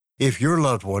If your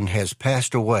loved one has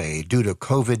passed away due to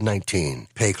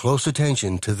COVID-19, pay close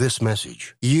attention to this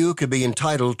message. You could be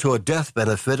entitled to a death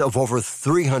benefit of over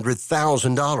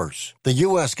 $300,000. The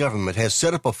U.S. government has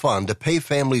set up a fund to pay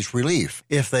families relief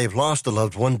if they've lost a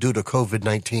loved one due to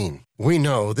COVID-19. We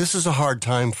know this is a hard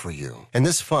time for you, and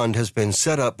this fund has been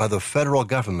set up by the federal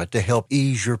government to help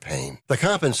ease your pain. The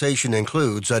compensation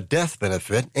includes a death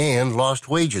benefit and lost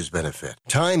wages benefit.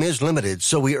 Time is limited,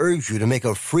 so we urge you to make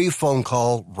a free phone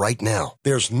call right now.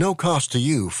 There's no cost to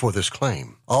you for this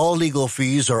claim. All legal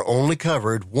fees are only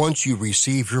covered once you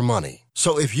receive your money.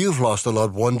 So if you've lost a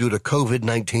loved one due to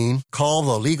COVID-19, call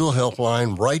the legal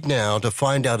helpline right now to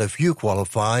find out if you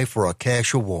qualify for a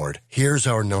cash award. Here's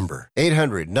our number: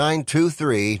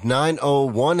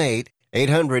 800-923-9018,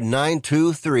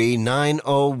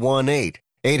 800-923-9018,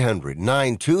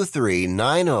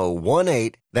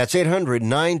 800-923-9018. That's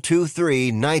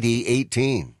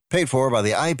 800-923-9018. Paid for by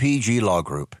the IPG Law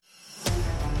Group.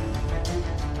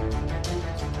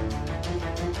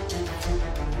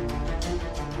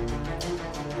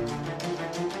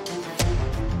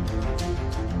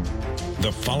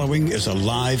 The following is a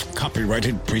live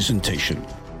copyrighted presentation.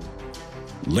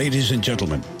 Ladies and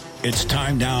gentlemen, it's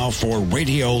time now for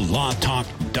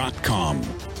RadioLawTalk.com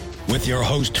with your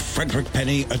host, Frederick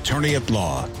Penny, attorney at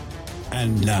law.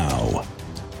 And now,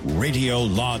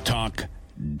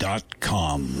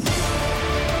 RadioLawTalk.com.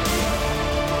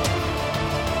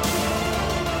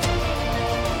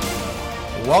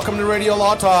 Welcome to Radio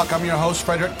Law Talk. I'm your host,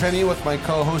 Frederick Penny, with my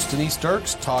co-host, Denise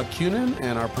Dirks, Todd Cunin,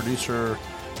 and our producer,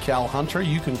 Cal Hunter.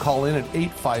 You can call in at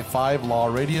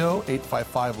 855-LAW-RADIO,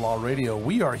 855-LAW-RADIO.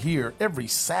 We are here every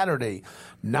Saturday,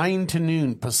 9 to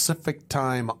noon Pacific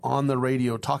time on the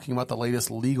radio, talking about the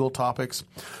latest legal topics,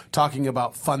 talking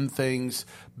about fun things,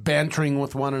 bantering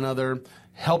with one another,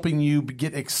 helping you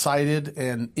get excited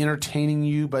and entertaining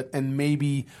you, and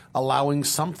maybe allowing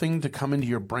something to come into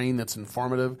your brain that's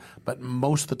informative. But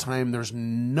most of the time, there's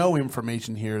no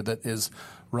information here that is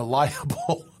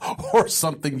reliable or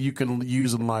something you can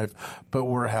use in life, but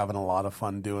we're having a lot of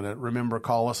fun doing it. Remember,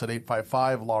 call us at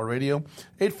 855-LAW-RADIO,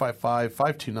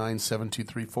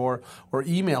 855-529-7234, or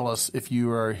email us if you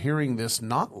are hearing this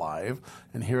not live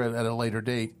and hear it at a later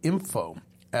date,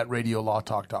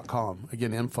 info@radiolawtalk.com.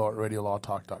 Again,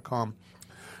 info@radiolawtalk.com.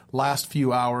 Last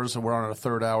few hours, and we're on our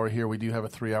third hour here. We do have a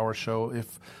 3-hour show.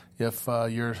 If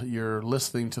you're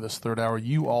listening to this third hour,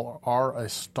 you all are a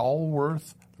stalwart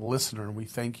listener, and we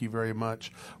thank you very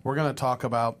much. We're going to talk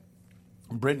about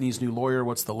Brittany's new lawyer,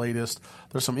 what's the latest.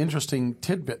 There's some interesting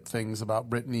tidbit things about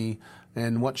Brittany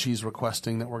and what she's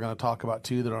requesting that we're going to talk about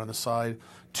too that are on the side.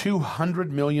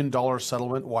 $200 million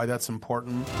settlement, why that's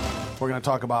important. We're going to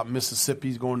talk about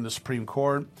Mississippi's going to the Supreme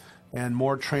Court, and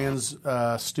more trans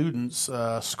students'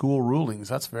 school rulings.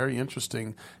 That's very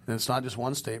interesting. And it's not just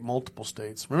one state, multiple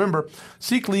states. Remember,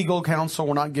 seek legal counsel.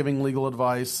 We're not giving legal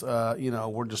advice.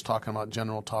 We're just talking about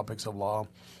general topics of law.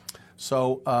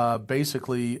 So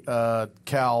basically,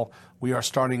 Cal, we are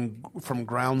starting from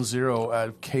ground zero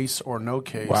at case or no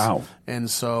case. Wow. And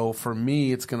so for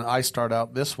me, I start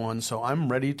out this one, so I'm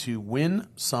ready to win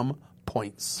some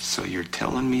points. So you're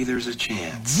telling me there's a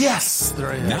chance? Yes,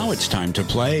 there is. Now it's time to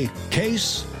play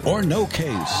Case or No Case.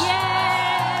 Yay!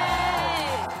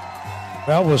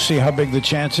 Well, we'll see how big the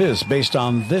chance is based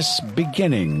on this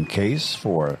beginning case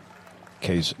for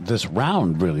case. This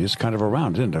round really is kind of a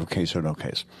round, isn't it? Case or no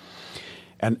case.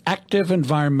 An active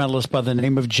environmentalist by the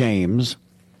name of James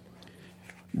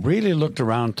really looked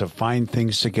around to find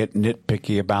things to get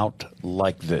nitpicky about,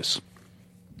 like this.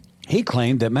 He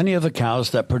claimed that many of the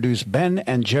cows that produce Ben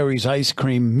and Jerry's ice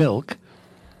cream milk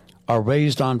are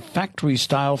raised on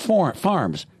factory-style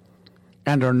farms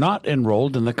and are not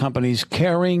enrolled in the company's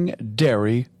Caring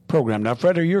Dairy program. Now,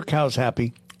 Fred, are your cows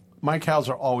happy? My cows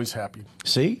are always happy.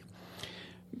 See?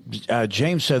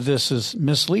 James said this is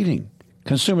misleading.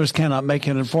 Consumers cannot make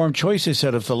an informed choice, he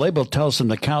said. If the label tells them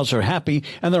the cows are happy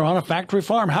and they're on a factory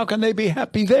farm, how can they be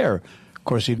happy there? Of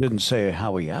course, he didn't say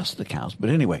how he asked the cows, but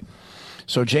anyway.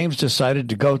 So James decided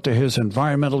to go to his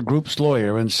environmental group's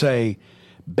lawyer and say,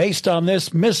 based on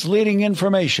this misleading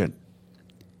information,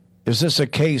 is this a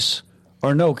case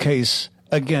or no case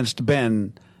against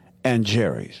Ben and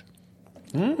Jerry's?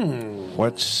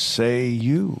 What say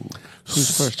you?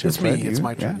 Who's first here? It's Fred, me. It's you?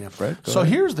 my turn. Yeah, Yeah. Fred, go So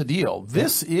ahead. here's the deal.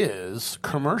 This is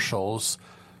commercials,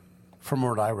 from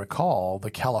what I recall,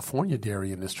 the California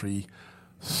dairy industry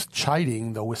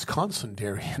chiding the Wisconsin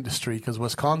dairy industry, because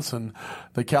Wisconsin,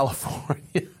 the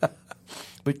California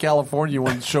the California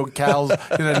ones show cows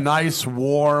in a nice,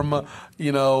 warm,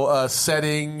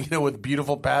 setting, with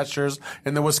beautiful pastures,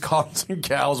 and the Wisconsin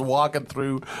cows walking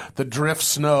through the drift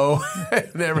snow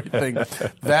and everything.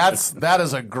 That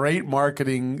is a great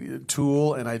marketing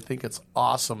tool, and I think it's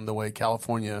awesome the way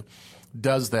California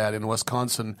does that. In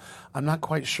Wisconsin, I'm not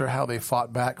quite sure how they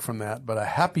fought back from that, but a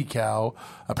happy cow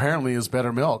apparently is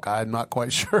better milk. I'm not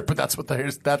quite sure, but that's what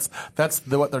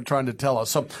what they're trying to tell us.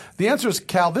 So the answer is,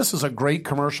 Cal, this is a great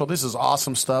commercial. This is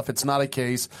awesome stuff. It's not a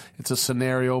case, it's a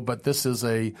scenario, but this is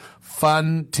a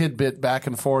fun tidbit back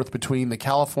and forth between the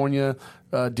California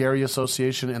Dairy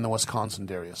Association and the Wisconsin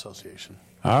Dairy Association.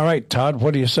 All right, Todd,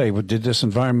 what do you say? Did this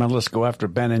environmentalist go after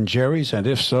Ben & Jerry's? And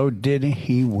if so, did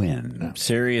he win?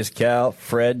 Serious, Cal.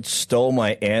 Fred stole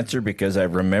my answer because I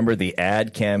remember the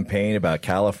ad campaign about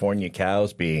California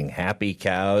cows being happy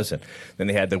cows. And then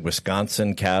they had the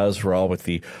Wisconsin cows were all with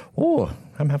the,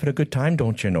 I'm having a good time,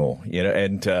 don't you know?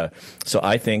 And so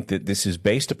I think that this is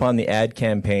based upon the ad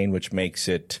campaign, which makes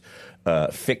it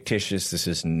fictitious. This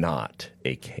is not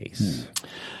a case.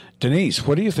 Denise,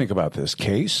 what do you think about this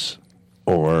case?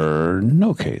 Or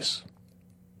no case?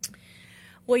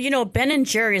 Well, Ben &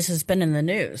 Jerry's has been in the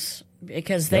news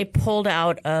because they pulled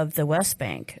out of the West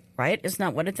Bank, right? Isn't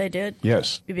that what they did?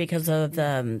 Yes. Because of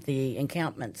the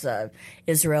encampments,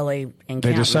 Israeli encampments.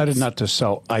 They decided not to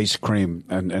sell ice cream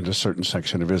in a certain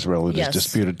section of Israel. It is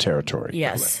disputed territory.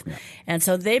 Yes. Yeah. And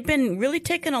so they've been really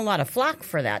taking a lot of flack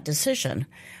for that decision.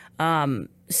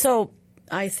 So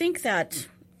I think that,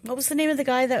 what was the name of the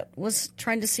guy that was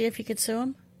trying to see if he could sue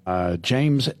him?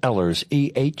 James Ehlers,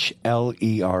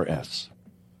 Ehlers.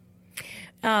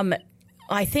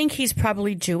 I think he's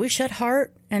probably Jewish at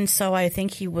heart, and so I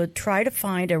think he would try to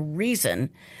find a reason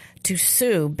to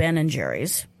sue Ben &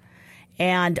 Jerry's.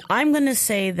 And I'm going to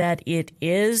say that it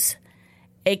is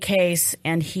a case,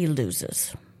 and he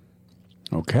loses.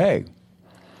 Okay.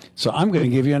 So I'm going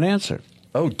to give you an answer.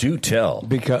 Oh, do tell.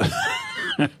 Because,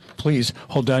 please,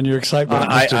 hold down your excitement.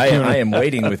 I am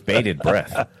waiting with bated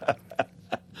breath.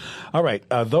 All right.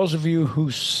 Those of you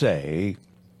who say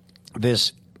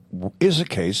this is a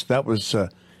case, that was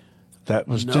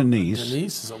Denise.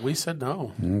 Denise, we said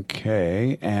no.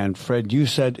 Okay. And Fred, you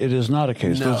said it is not a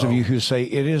case. No. Those of you who say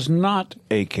it is not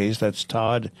a case, that's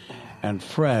Todd and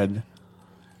Fred.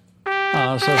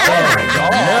 So sorry. No.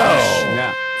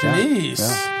 Yeah. Denise.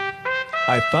 Yeah.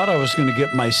 I thought I was going to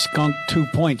get my skunk 2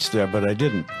 points there, but I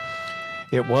didn't.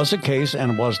 It was a case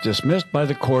and was dismissed by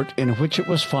the court in which it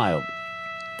was filed.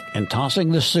 In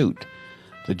tossing the suit,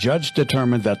 the judge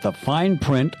determined that the fine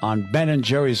print on Ben &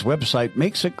 Jerry's website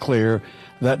makes it clear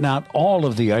that not all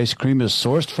of the ice cream is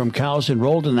sourced from cows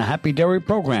enrolled in the Happy Dairy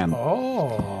program.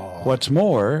 Oh. What's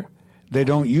more, they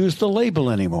don't use the label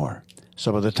anymore.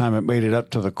 So by the time it made it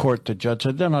up to the court, the judge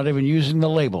said they're not even using the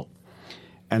label.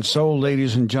 And so,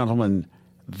 ladies and gentlemen,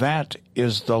 that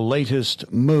is the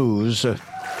latest news. Oh,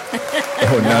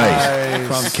 nice.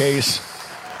 From Case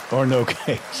or No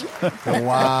Case.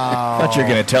 Wow. I thought you were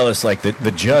going to tell us, like,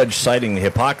 the judge citing the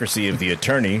hypocrisy of the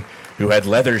attorney who had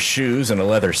leather shoes and a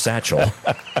leather satchel.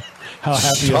 How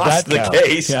happy is Tossed that the cow?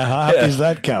 case. Yeah, how happy is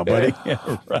that cow, buddy? Yeah,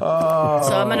 right.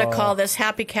 So I'm going to call this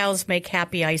Happy Cows Make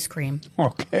Happy Ice Cream.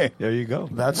 Okay, there you go.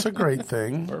 That's a great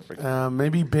thing. Perfect.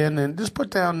 Maybe Ben, and just put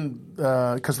down,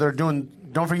 because they're doing,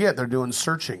 don't forget, they're doing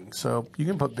searching. So you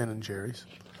can put Ben & Jerry's.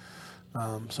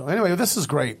 So anyway, this is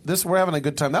great. We're having a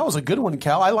good time. That was a good one,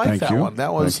 Cal. I like Thank that you. one.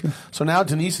 That was so. Now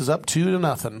Denise is up 2-0,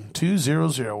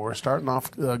 2-0. We're starting off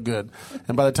good.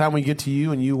 And by the time we get to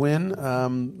you and you win,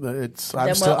 it's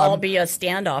Then we'll all be a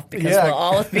standoff because we'll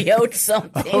all be owed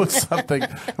something. owed something,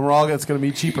 and it's going to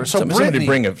be cheaper. So Somebody Brittany,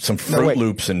 bring some Fruit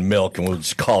Loops and milk, and we'll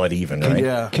just call it even, right?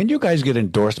 yeah, Can you guys get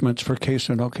endorsements for Case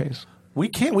or No Case? we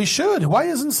can't. We should. Why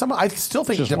isn't some? I still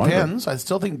think Just Depends. I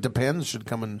still think Depends should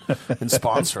come and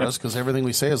sponsor us because everything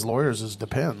we say as lawyers is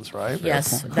Depends, right?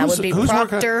 Yes, that would be who's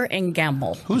Procter and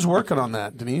Gamble. Who's working on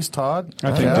that? Denise, Todd?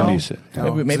 I think Cal? Denise.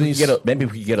 Maybe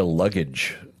we could get a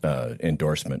luggage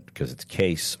endorsement because it's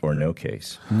Case or No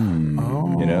Case. You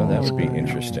know, that would be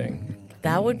interesting.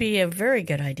 That would be a very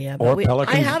good idea. Or But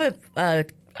Pelican.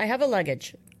 I have a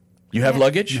luggage. You have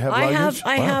luggage? You have I luggage?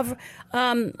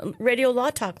 have Radio Law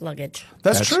Talk luggage.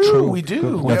 That's true. We do.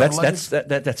 Good We No, have that's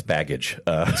luggage. that's baggage.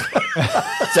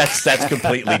 That's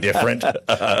completely different.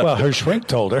 Well, her shrink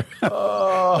told her.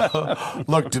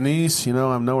 Look, Denise.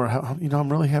 I'm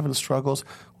really having struggles.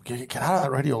 Get out of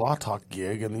that Radio Law Talk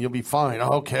gig, and you'll be fine.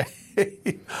 Okay.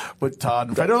 With Todd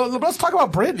and Fred. Let's talk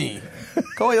about Brittany.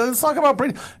 Let's talk about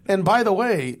Brittany. And by the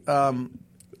way,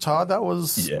 Todd. That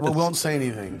was. Yes. We won't say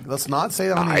anything. Let's not say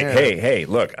it on the air. Hey,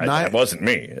 look, that wasn't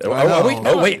me.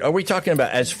 Are we talking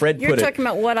about, as Fred You're put it? talking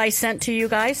about what I sent to you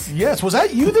guys? Yes, was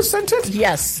that you that sent it?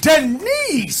 Yes.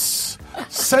 Denise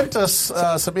sent us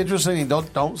some interesting.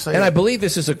 Don't say. And it. I believe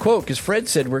this is a quote because Fred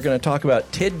said we're going to talk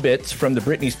about tidbits from the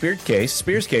Britney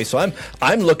Spears case. So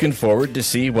I'm looking forward to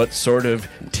see what sort of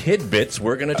tidbits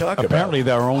we're going to talk about. Apparently,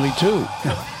 there are only two.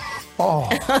 Oh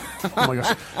my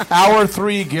gosh! Hour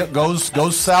 3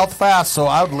 goes south fast, so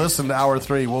I would listen to Hour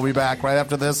 3. We'll be back right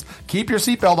after this. Keep your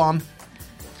seatbelt on.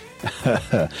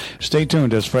 Stay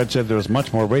tuned. As Fred said, there's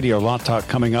much more Radio Law Talk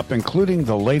coming up, including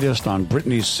the latest on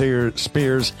Britney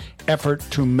Spears' effort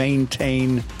to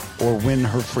maintain or win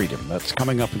her freedom. That's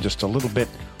coming up in just a little bit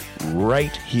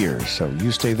right here. So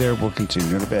you stay there. We'll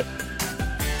continue in a bit.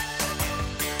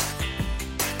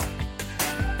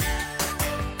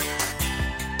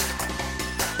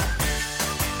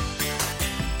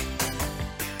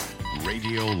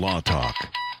 Radio Law Talk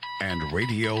and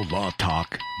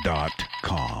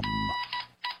RadioLawTalk.com.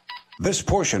 This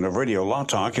portion of Radio Law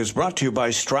Talk is brought to you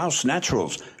by Strauss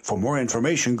Naturals. For more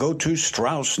information, go to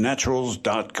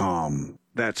StraussNaturals.com.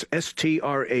 That's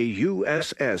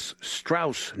STRAUSS,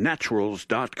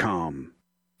 StraussNaturals.com.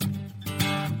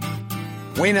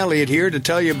 Wayne Elliott here to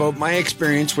tell you about my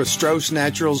experience with Strauss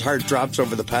Naturals Heart Drops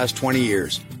over the past 20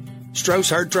 years. Strauss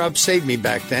Heart Drops saved me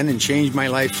back then and changed my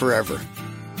life forever.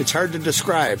 It's hard to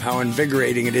describe how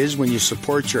invigorating it is when you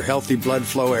support your healthy blood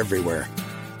flow everywhere.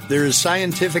 There is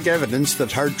scientific evidence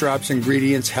that Heart Drops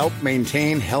ingredients help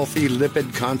maintain healthy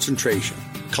lipid concentration.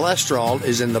 Cholesterol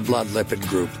is in the blood lipid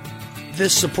group.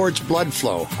 This supports blood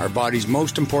flow, our body's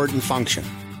most important function.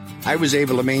 I was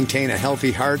able to maintain a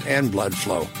healthy heart and blood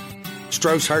flow.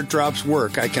 Strauss Heart Drops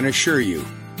work, I can assure you.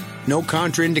 No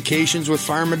contraindications with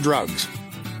pharma drugs.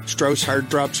 Strauss Heart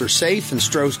Drops are safe, and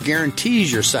Strauss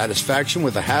guarantees your satisfaction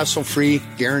with a hassle-free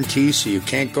guarantee so you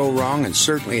can't go wrong and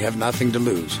certainly have nothing to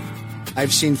lose.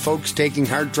 I've seen folks taking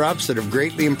Heart Drops that have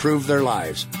greatly improved their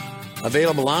lives.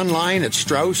 Available online at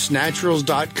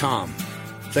StraussNaturals.com.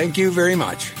 Thank you very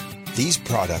much. These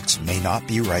products may not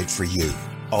be right for you.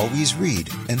 Always read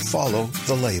and follow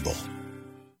the label.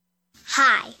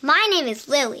 Hi, my name is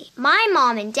Lily. My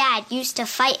mom and dad used to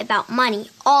fight about money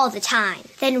all the time.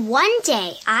 Then one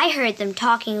day, I heard them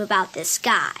talking about this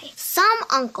guy, some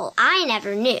uncle I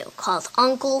never knew, called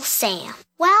Uncle Sam.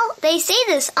 Well, they say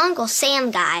this Uncle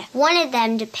Sam guy wanted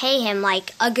them to pay him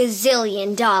like $1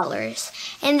 gazillion,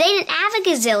 and they didn't have $1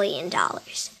 gazillion.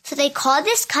 So they called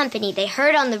this company they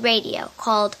heard on the radio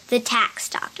called the Tax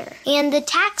Doctor. And the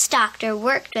Tax Doctor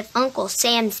worked with Uncle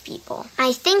Sam's people.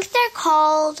 I think they're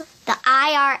called the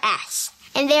IRS.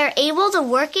 And they were able to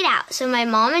work it out so my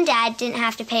mom and dad didn't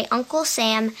have to pay Uncle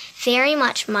Sam very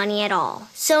much money at all.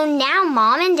 So now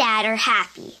mom and dad are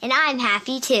happy, and I'm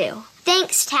happy too.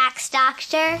 Thanks, Tax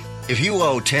Doctor. If you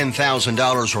owe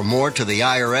 $10,000 or more to the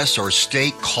IRS or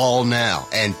state, call now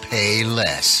and pay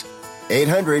less.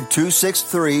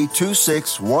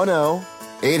 800-263-2610.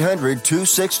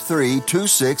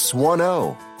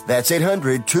 800-263-2610. That's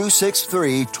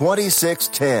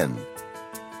 800-263-2610.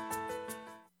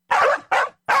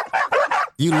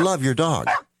 You love your dog.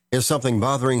 Is something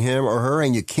bothering him or her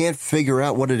and you can't figure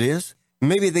out what it is?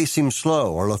 Maybe they seem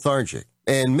slow or lethargic,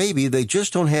 and maybe they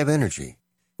just don't have energy.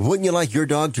 Wouldn't you like your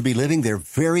dog to be living their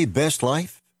very best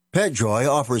life? PetJoy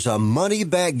offers a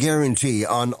money-back guarantee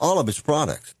on all of its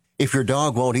products. If your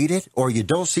dog won't eat it or you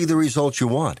don't see the results you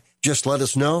want, just let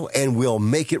us know and we'll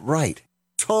make it right.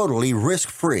 Totally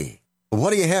risk-free.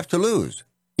 What do you have to lose?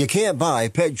 You can't buy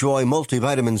PetJoy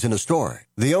multivitamins in a store.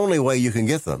 The only way you can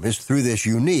get them is through this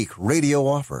unique radio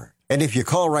offer. And if you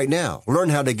call right now, learn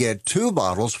how to get 2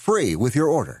 bottles free with your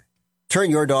order.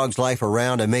 Turn your dog's life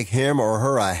around and make him or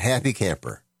her a happy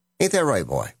camper. Ain't that right,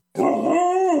 boy?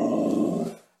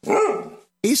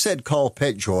 He said call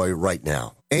PetJoy right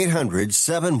now.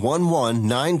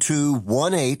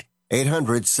 800-711-9218.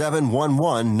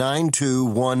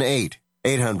 800-711-9218.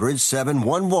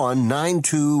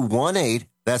 800-711-9218.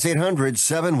 That's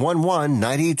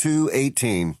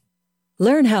 800-711-9218.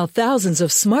 Learn how thousands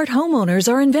of smart homeowners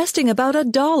are investing about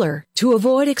 $1 to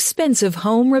avoid expensive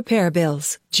home repair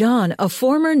bills. John, a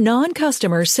former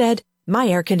non-customer, said, "My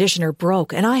air conditioner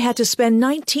broke and I had to spend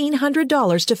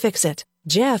 $1,900 to fix it."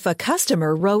 Jeff, a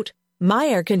customer, wrote, "My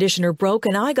air conditioner broke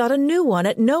and I got a new one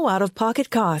at no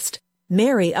out-of-pocket cost."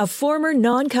 Mary, a former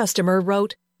non-customer,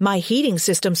 wrote, "My heating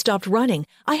system stopped running.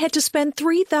 I had to spend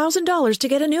 $3,000 to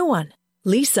get a new one."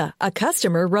 Lisa, a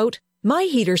customer, wrote, "My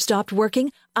heater stopped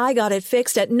working. I got it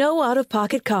fixed at no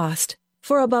out-of-pocket cost."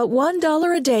 For about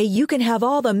 $1 a day, you can have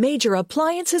all the major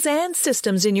appliances and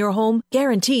systems in your home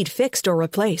guaranteed fixed or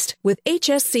replaced with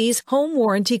HSC's home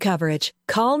warranty coverage.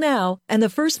 Call now, and the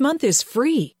first month is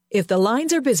free. If the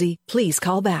lines are busy, please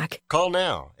call back. Call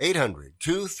now,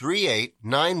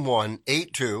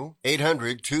 800-238-9182,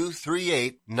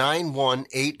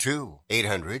 800-238-9182,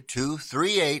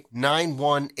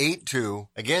 800-238-9182.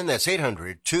 Again, that's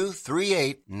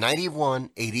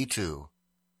 800-238-9182.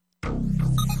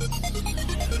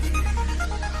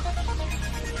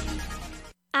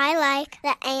 I like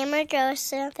the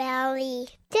Amargosa Valley.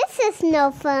 This is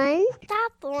no fun.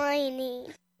 Stop whining.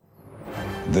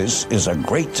 This is a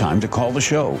great time to call the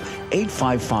show.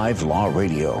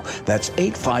 855-LAW-RADIO. That's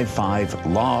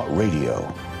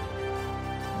 855-LAW-RADIO.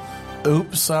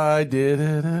 Oops, I did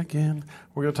it again.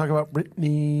 We're going to talk about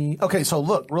Brittany. Okay, so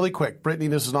look, really quick. Brittany,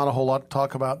 this is not a whole lot to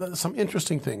talk about. Some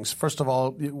interesting things. First of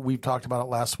all, we talked about it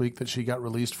last week that she got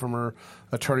released from her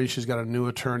attorney. She's got a new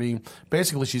attorney.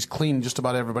 Basically, she's cleaned just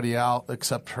about everybody out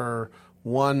except her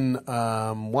one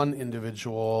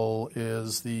individual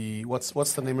is the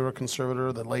what's the name of her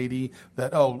conservator? The lady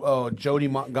that Jody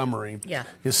Montgomery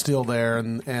is still there,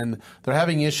 and they're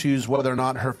having issues whether or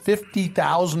not her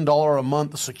 $50,000 a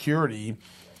month security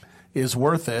is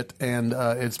worth it, and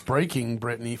it's breaking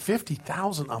Brittany.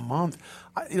 $50,000 a month.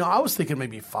 I was thinking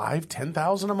maybe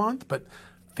 $5,000-$10,000 a month, but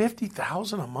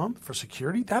 $50,000 a month for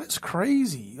security? That is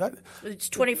crazy. It's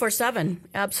 24/7.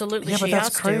 Absolutely, yeah, but she that's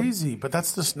has crazy. But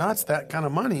that's just nuts. That kind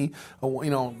of money.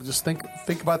 Just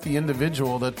think about the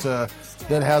individual that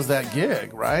has that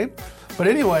gig, right? But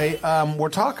anyway, we're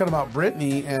talking about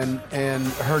Brittany and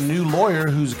her new lawyer,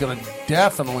 who's going to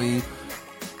definitely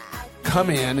come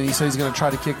in, and he said he's going to try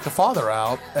to kick the father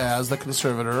out as the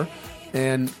conservator.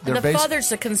 And the father's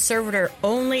the conservator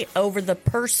only over the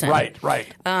person. Right.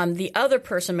 The other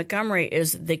person, Montgomery,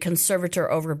 is the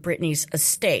conservator over Brittany's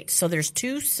estate. So there's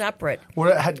two separate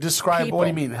Describe people. What do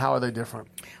you mean? How are they different?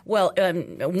 Well,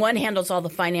 one handles all the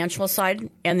financial side,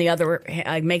 and the other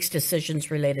makes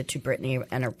decisions related to Brittany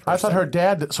and her person. I thought her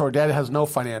dad has no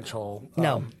financial.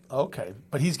 No. Okay.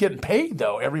 But he's getting paid,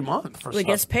 though, every month for He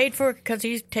gets paid for because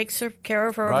he takes care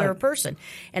of her other person.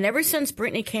 And ever since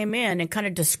Brittany came in and kind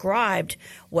of described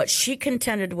what she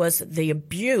contended was the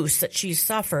abuse that she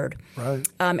suffered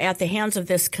at the hands of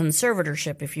this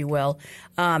conservatorship, if you will,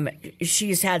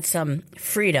 she's had some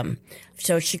freedom.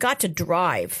 So she got to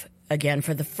drive again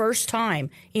for the first time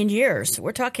in years.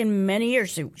 We're talking many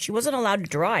years. She wasn't allowed to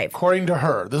drive. According to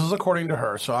her. This is according to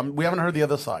her. So we haven't heard the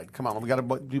other side. Come on, we got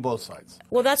to do both sides.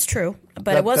 Well, that's true.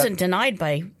 But it wasn't denied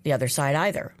by the other side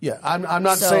either. Yeah, I'm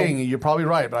not saying you're probably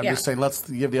right, but I'm just saying let's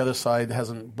give the other side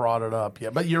hasn't brought it up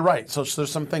yet. But you're right. So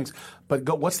there's some things.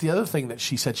 But what's the other thing that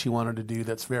she said she wanted to do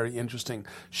that's very interesting?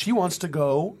 She wants to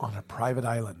go on a private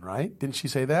island, right? Didn't she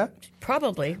say that?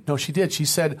 Probably. No, she did. She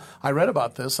said, I read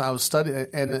about this. I was studying,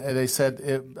 and they said,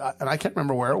 and I can't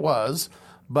remember where it was,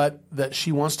 but that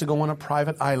she wants to go on a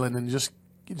private island and just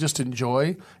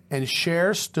enjoy. And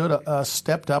Cher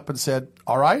stepped up and said,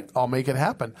 all right, I'll make it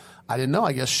happen. I didn't know.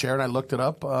 I guess Cher, and I looked it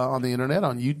up on the internet.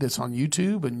 It's on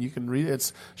YouTube, and you can read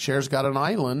it. Cher's got an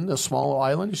island, a small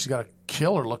island. She's got a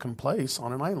killer-looking place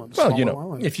on an island. Well,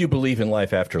 island. If you believe in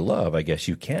life after love, I guess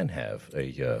you can have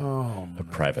a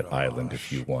private island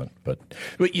if you want. But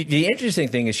the interesting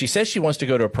thing is she says she wants to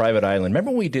go to a private island.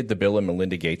 Remember when we did the Bill and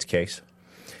Melinda Gates case?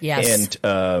 Yes.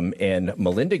 And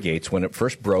Melinda Gates, when it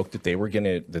first broke that they were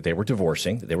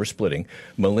divorcing, that they were splitting,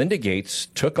 Melinda Gates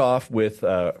took off with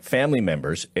family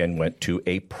members and went to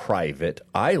a private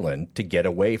island to get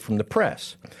away from the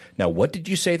press. Now, what did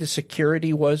you say the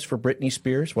security was for Britney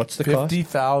Spears? What's the cost?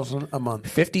 $50,000 a month.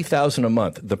 $50,000 a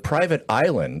month. The private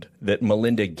island that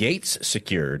Melinda Gates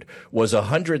secured was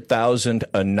 $100,000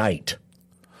 a night.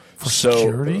 For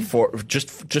security? For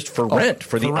rent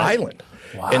for the island.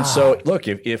 Wow. And so, look,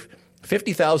 if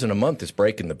 $50,000 a month is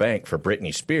breaking the bank for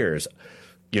Britney Spears,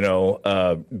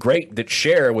 great that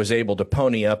Cher was able to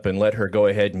pony up and let her go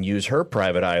ahead and use her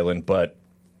private island, but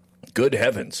good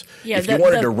heavens. Yeah, if you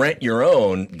wanted to rent your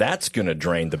own, that's going to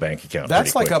drain the bank account.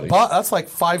 That's like quickly. that's like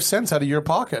 5 cents out of your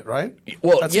pocket, right?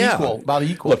 Well, that's about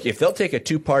equal. Look, if they'll take a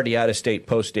two-party out-of-state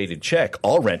post-dated check,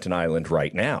 I'll rent an island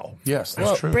right now. Yes,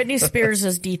 that's true. Britney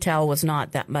Spears' detail was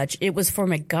not that much. It was for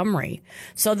Montgomery.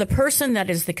 So the person that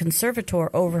is the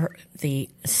conservator over the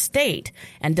estate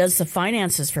and does the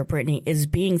finances for Britney is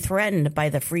being threatened by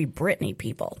the Free Britney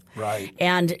people. Right.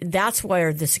 And that's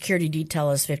where the security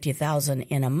detail is $50,000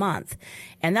 in a month.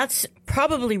 And that's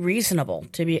probably reasonable,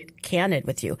 to be candid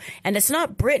with you. And it's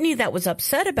not Britney that was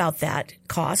upset about that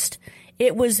cost.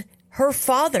 It was her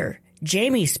father,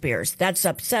 Jamie Spears, that's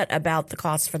upset about the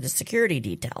cost for the security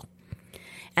detail.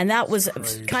 And that was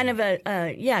kind of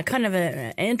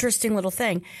an interesting little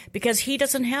thing because he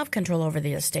doesn't have control over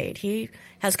the estate. He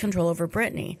has control over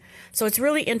Britney. So it's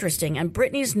really interesting. And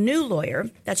Britney's new lawyer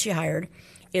that she hired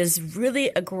is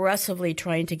really aggressively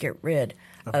trying to get rid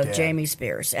of Jamie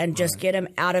Spears and just get him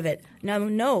out of it. Now,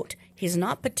 note, he's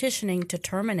not petitioning to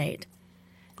terminate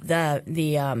the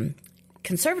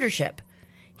conservatorship.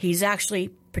 He's actually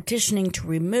petitioning to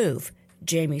remove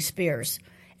Jamie Spears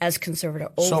as conservator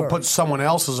over. So put someone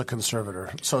else as a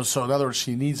conservator. So in other words,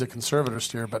 she needs a conservator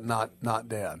steer, but not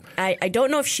Dad. I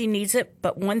don't know if she needs it,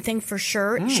 but one thing for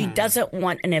sure, she doesn't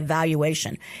want an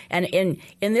evaluation. And in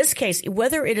this case,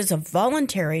 whether it is a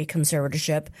voluntary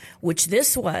conservatorship, which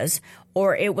this was,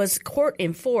 or it was court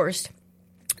enforced,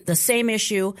 the same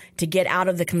issue to get out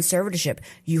of the conservatorship,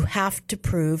 you have to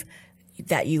prove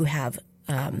that you have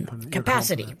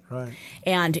capacity. Right.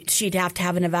 And she'd have to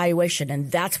have an evaluation,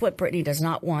 and that's what Britney does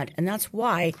not want. And that's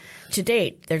why, to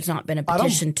date, there's not been a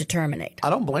petition to terminate. I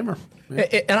don't blame her.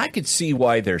 Yeah. And I could see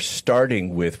why they're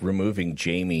starting with removing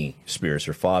Jamie Spears,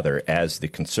 her father, as the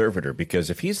conservator, because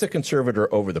if he's the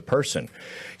conservator over the person,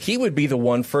 he would be the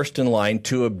one first in line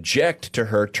to object to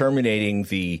her terminating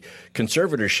the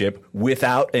conservatorship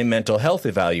without a mental health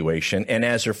evaluation. And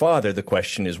as her father, the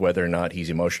question is whether or not he's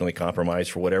emotionally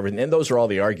compromised for whatever. And those are all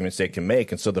the arguments they can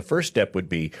make. And so the first step would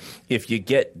be if you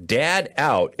get Dad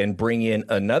out and bring in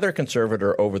another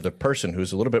conservator over the person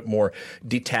who's a little bit more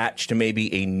detached to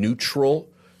maybe a neutral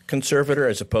conservator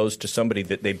as opposed to somebody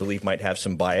that they believe might have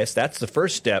some bias. That's the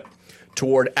first step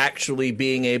toward actually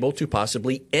being able to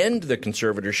possibly end the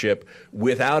conservatorship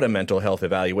without a mental health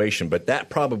evaluation. But that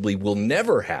probably will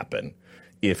never happen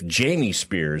if Jamie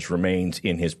Spears remains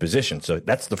in his position. So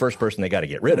that's the first person they got to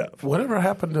get rid of. Whatever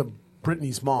happened to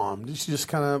Britney's mom? Is she just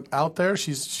kind of out there? I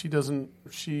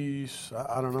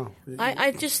don't know.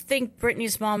 I just think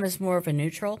Britney's mom is more of a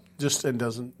neutral. Just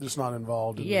not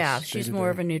involved in this she's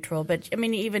more of a neutral. But, I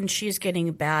mean, even she's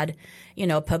getting bad,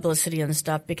 publicity and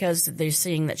stuff because they're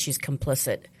seeing that she's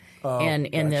complicit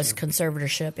in this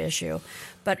conservatorship issue.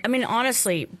 But, I mean,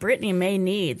 honestly, Britney may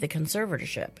need the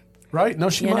conservatorship. Right? No,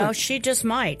 she might. She just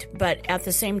might. But at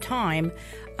the same time,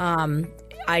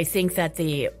 I think that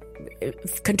the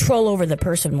control over the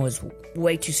person was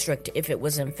way too strict if it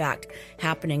was in fact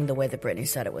happening the way that Britney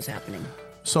said it was happening.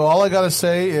 So all I got to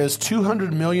say is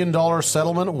 $200 million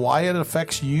settlement, why it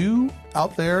affects you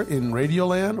out there in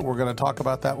Radioland. We're going to talk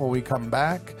about that when we come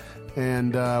back.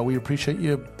 And we appreciate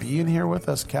you being here with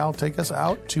us. Cal, take us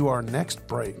out to our next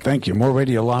break. Thank you. More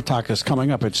Radio Law Talk is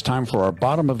coming up. It's time for our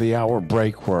bottom of the hour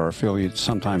break where our affiliates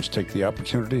sometimes take the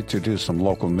opportunity to do some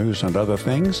local news and other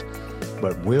things.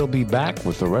 But we'll be back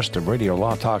with the rest of Radio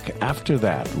Law Talk after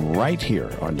that, right here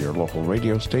on your local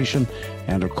radio station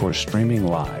and, of course, streaming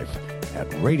live at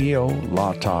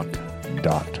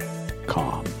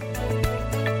radiolawtalk.com.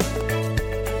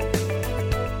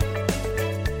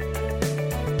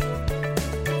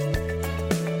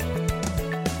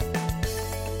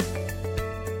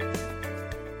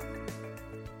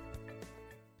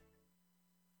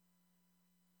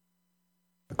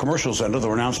 Commercials and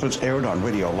other announcements aired on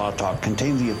Radio Law Talk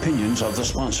contain the opinions of the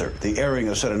sponsor. The airing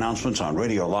of said announcements on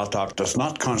Radio Law Talk does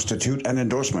not constitute an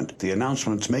endorsement. The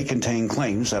announcements may contain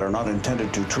claims that are not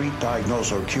intended to treat,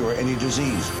 diagnose, or cure any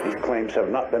disease. These claims have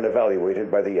not been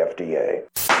evaluated by the FDA.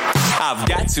 I've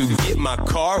got to get my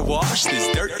car washed.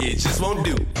 This dirt, it just won't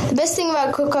do. The best thing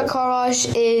about Quick Quack Car Wash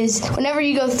is whenever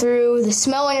you go through, the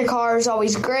smell on your car is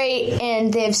always great,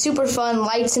 and they have super fun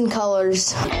lights and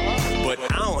colors. But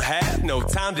I don't have no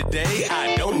time today.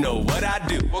 I don't know what I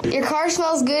do. Your car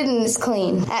smells good and it's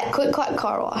clean at Quick Quack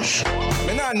Car Wash.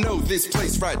 Man, I know this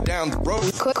place right down the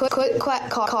road. Quick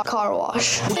Quack Car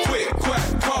Wash. Quick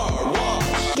Quack Car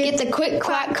Wash. Get the Quick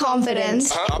Quack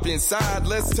confidence. Hop inside,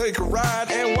 let's take a ride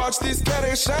and watch this cat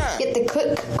and shine. Get the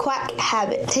Quick Quack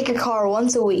habit. Take your car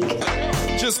once a week.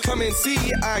 Just come and see.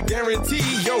 I guarantee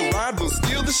your ride will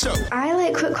steal the show. I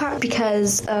like Quick Quack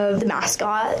because of the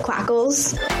mascot,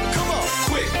 Quackles. Come on,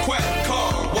 Quick Quack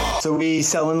Car Wash. So we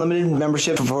sell unlimited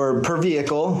membership per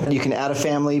vehicle. You can add a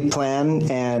family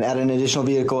plan and add an additional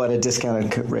vehicle at a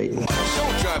discounted rate. Don't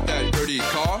drive that dirty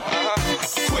car.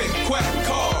 Quick Quack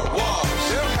Car Wash.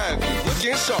 They'll have you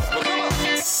looking sharp.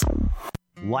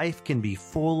 Life can be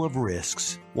full of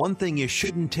risks. One thing you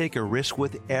shouldn't take a risk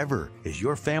with ever is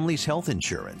your family's health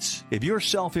insurance. If you're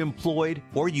self-employed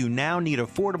or you now need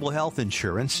affordable health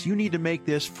insurance, you need to make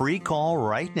this free call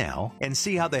right now and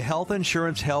see how the Health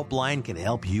Insurance Helpline can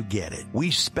help you get it. We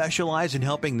specialize in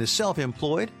helping the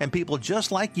self-employed and people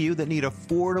just like you that need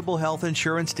affordable health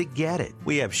insurance to get it.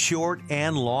 We have short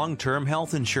and long-term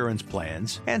health insurance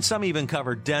plans, and some even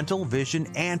cover dental, vision,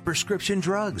 and prescription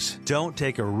drugs. Don't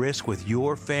take a risk with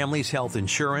your family's health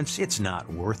insurance. It's not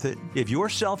worth it. If you're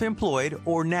self-employed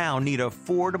or now need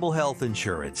affordable health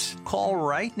insurance, call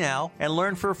right now and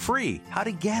learn for free how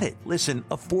to get it. Listen,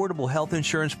 affordable health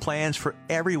insurance plans for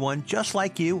everyone just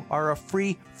like you are a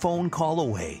free phone call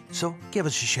away. So give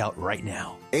us a shout right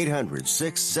now.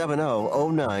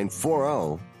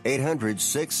 800-670-0940.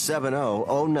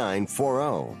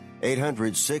 800-670-0940.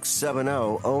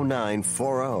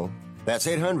 800-670-0940. That's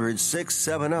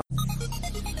 800-670.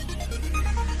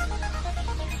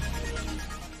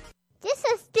 This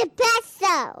is the best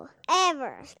show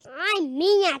ever. I'm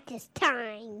mean at this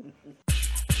time.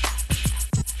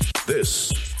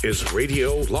 This is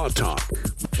Radio Law Talk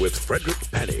with Frederick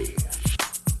Penny.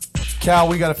 Cal,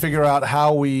 we got to figure out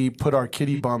how we put our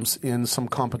kitty bumps in some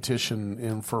competition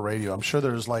in for radio. I'm sure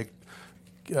there's like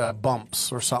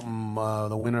bumps or something,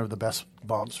 the winner of the best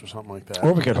bumps or something like that.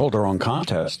 Or we could hold our own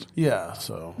contest. Yeah,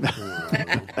 so.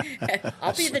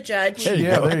 I'll be the judge. There you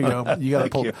go. You got to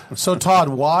pull. So, Todd,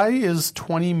 why is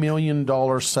 $20 million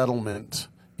settlement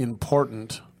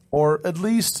important, or at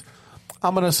least,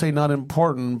 I'm going to say not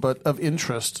important, but of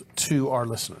interest to our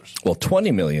listeners? Well, 20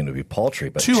 million would be paltry,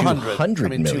 but 200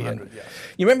 million. 200, yeah.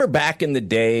 You remember back in the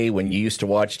day when you used to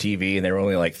watch TV and there were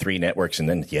only like 3 networks, and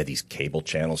then you had these cable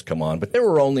channels come on, but there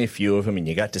were only a few of them, and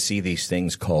you got to see these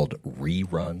things called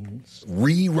reruns.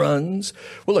 Reruns.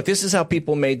 Well, look, this is how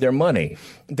people made their money.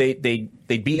 They'd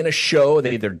be in a show,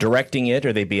 they're either directing it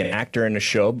or they'd be an actor in a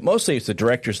show. Mostly it's the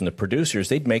directors and the producers.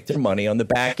 They'd make their money on the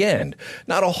back end.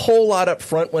 Not a whole lot up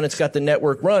front when it's got the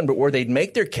network run, but where they'd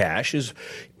make their cash is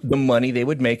the money they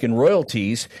would make in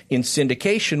royalties in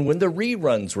syndication when the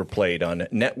reruns were played on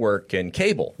network and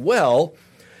cable. Well,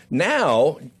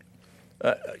 now,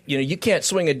 you can't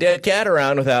swing a dead cat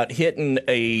around without hitting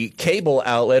a cable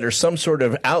outlet or some sort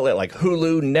of outlet like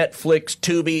Hulu, Netflix,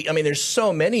 Tubi. I mean, there's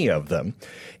so many of them.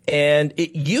 And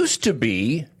it used to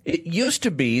be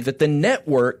that the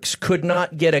networks could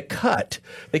not get a cut.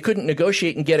 They couldn't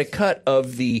negotiate and get a cut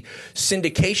of the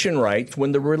syndication rights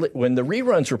when the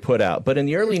reruns were put out. But in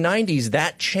the early 90s,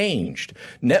 that changed.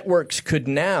 Networks could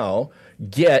now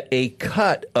get a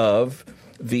cut of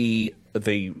the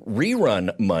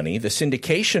rerun money, the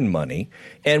syndication money.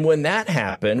 And when that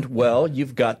happened, well,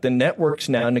 you've got the networks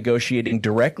now negotiating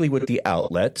directly with the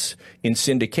outlets in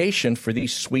syndication for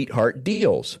these sweetheart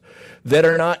deals that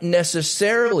are not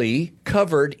necessarily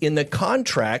covered in the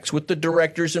contracts with the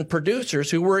directors and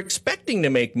producers who were expecting to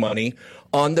make money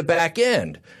on the back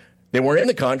end. They weren't in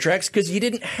the contracts because you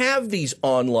didn't have these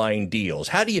online deals.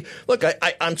 How do you look?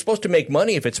 I'm supposed to make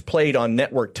money if it's played on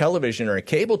network television or a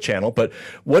cable channel, but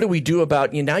what do we do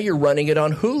about now you're running it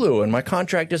on Hulu and my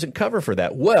contract doesn't cover for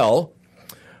that? Well,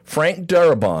 Frank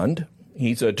Darabont,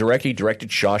 he's a director. He directed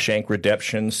Shawshank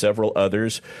Redemption, several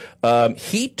others.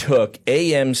 He took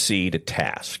AMC to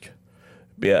task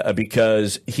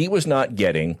because he was not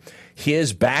getting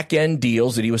his back-end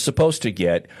deals that he was supposed to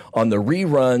get on the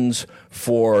reruns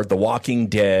for The Walking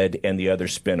Dead and the other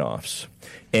spinoffs.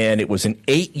 And it was an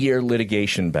 8-year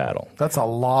litigation battle. That's a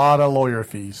lot of lawyer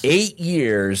fees. 8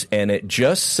 years, and it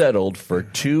just settled for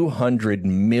 $200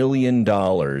 million.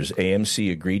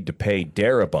 AMC agreed to pay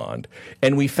Darabont.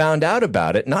 And we found out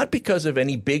about it, not because of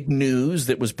any big news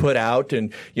that was put out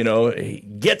and, he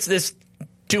gets this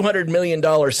 $200 million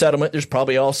settlement. There's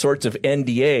probably all sorts of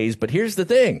NDAs, but here's the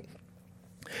thing.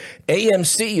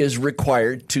 AMC is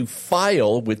required to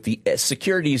file with the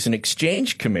Securities and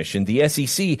Exchange Commission, the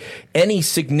SEC, any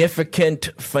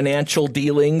significant financial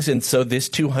dealings. And so this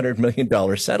 $200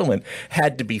 million settlement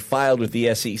had to be filed with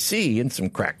the SEC. And some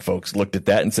crack folks looked at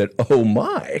that and said, oh,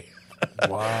 my.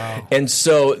 Wow. And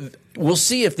so we'll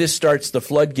see if this starts the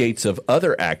floodgates of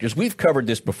other actors. We've covered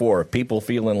this before, people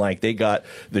feeling like they got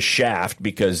the shaft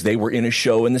because they were in a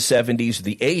show in the 70s or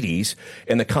the 80s,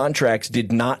 and the contracts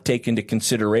did not take into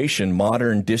consideration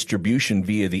modern distribution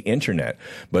via the internet.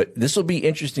 But this will be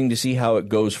interesting to see how it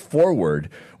goes forward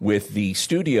with the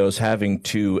studios having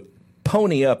to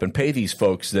pony up and pay these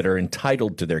folks that are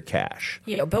entitled to their cash.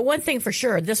 But one thing for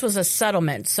sure, this was a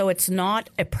settlement, so it's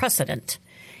not a precedent.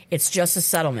 It's just a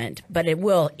settlement, but it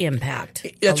will impact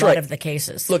That's a lot right. of the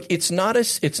cases. Look,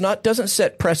 doesn't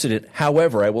set precedent.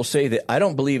 However, I will say that I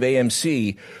don't believe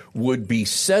AMC would be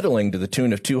settling to the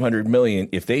tune of $200 million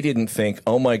if they didn't think,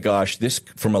 oh my gosh, this,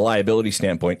 from a liability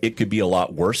standpoint, it could be a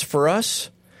lot worse for us.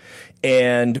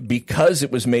 And because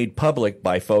it was made public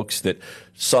by folks that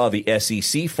saw the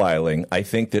SEC filing, I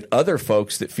think that other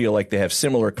folks that feel like they have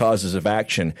similar causes of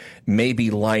action may be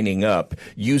lining up,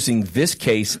 using this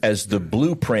case as the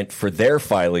blueprint for their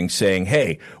filing, saying,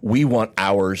 hey, we want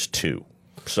ours too.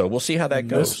 So we'll see how that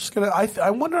goes.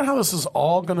 I wonder how this is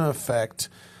all going to affect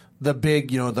the big,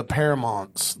 the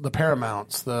Paramounts,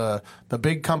 the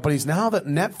big companies. Now that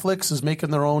Netflix is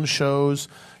making their own shows,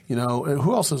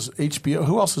 who else is HBO?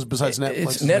 Who else is besides Netflix?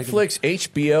 It's Netflix,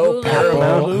 HBO,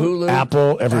 Paramount, Hulu,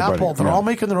 Apple, everybody. Apple. They're all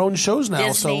making their own shows now.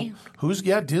 Disney.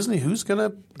 So Disney?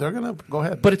 They're gonna go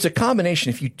ahead. But it's a combination.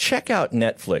 If you check out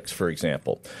Netflix, for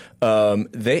example,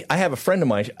 I have a friend of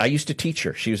mine. I used to teach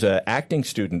her. She was an acting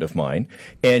student of mine,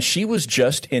 and she was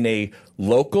just in a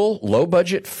local,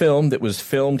 low-budget film that was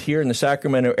filmed here in the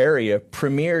Sacramento area,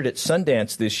 premiered at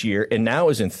Sundance this year, and now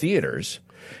is in theaters.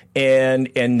 And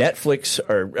Netflix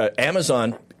or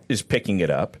Amazon is picking it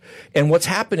up. And what's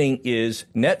happening is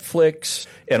Netflix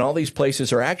and all these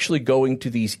places are actually going to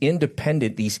these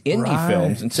indie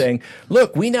films and saying,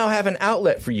 look, we now have an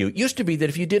outlet for you. It used to be that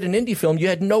if you did an indie film, you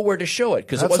had nowhere to show it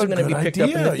because it wasn't going to be picked up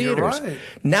in the theaters. Right.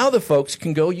 Now the folks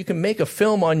can go, you can make a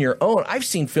film on your own. I've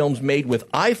seen films made with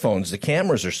iPhones. The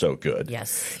cameras are so good.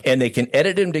 Yes. And they can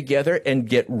edit them together and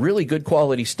get really good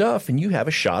quality stuff. And you have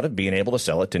a shot of being able to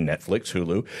sell it to Netflix,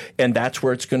 Hulu, and that's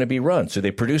where it's going to be run. So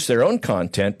they produce their own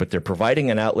content, but they're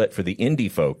providing an outlet for the indie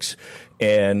folks.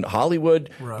 And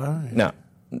Hollywood, now,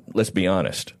 let's be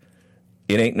honest,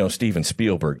 it ain't no Steven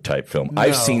Spielberg type film. No.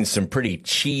 I've seen some pretty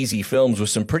cheesy films with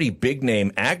some pretty big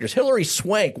name actors. Hilary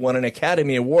Swank won an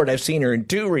Academy Award. I've seen her in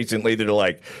 2 recently that are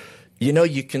like,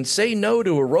 you can say no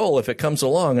to a role if it comes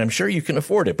along. I'm sure you can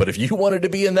afford it. But if you wanted to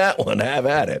be in that one, have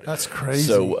at it. That's crazy.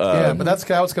 So, but that's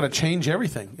how it's going to change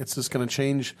everything. It's just going to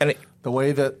change the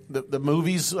way that the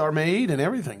movies are made and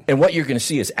everything. And what you're going to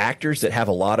see is actors that have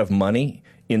a lot of money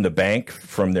in the bank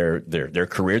from their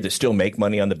career that still make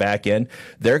money on the back end,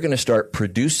 they're going to start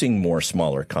producing more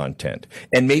smaller content.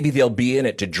 And maybe they'll be in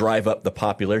it to drive up the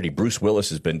popularity. Bruce Willis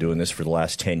has been doing this for the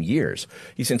last 10 years.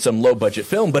 He's in some low-budget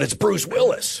film, but it's Bruce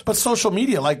Willis. But social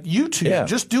media, like YouTube,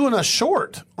 just doing a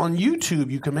short on YouTube,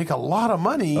 you can make a lot of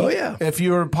money. Oh, yeah. If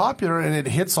you're popular and it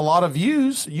hits a lot of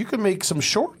views, you can make some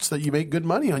shorts that you make good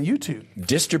money on YouTube.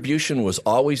 Distribution was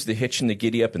always the hitch in the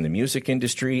giddy-up in the music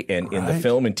industry and in the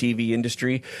film and TV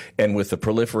industry. And with the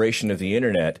proliferation of the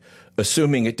internet,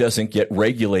 assuming it doesn't get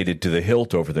regulated to the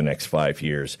hilt over the next 5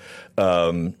 years,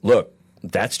 look,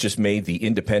 that's just made the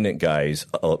independent guys,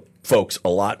 folks, a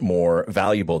lot more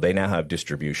valuable. They now have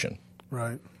distribution.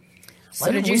 Right.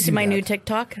 So did you see my new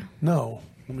TikTok? No.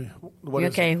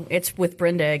 Okay, it's with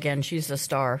Brenda again. She's a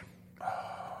star.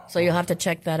 So you'll have to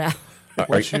check that out.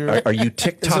 Are you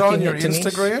TikToking? Is it on your Denise?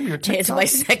 Instagram? Your TikTok? It's my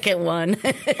second one.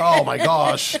 Oh my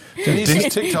gosh, Denise is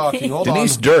TikToking. Hold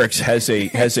Denise on. Dirks has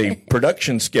a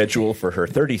production schedule for her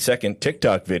 30-second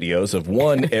TikTok videos of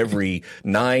one every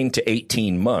 9 to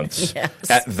 18 months. Yes.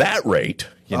 At that rate,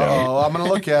 Oh, I'm going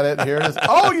to look at it. Here it is.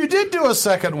 Oh, you did do a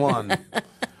second one.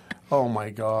 Oh my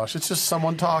gosh, it's just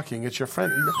someone talking. It's your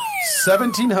friend.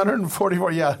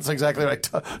 1,744. Yeah, that's exactly right.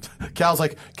 Cal's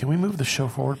like, can we move the show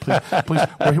forward, please? Please.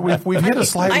 We've hit a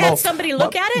slight I low. had somebody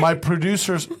look at it? My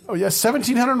producers. Oh yeah,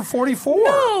 1,744.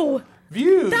 No.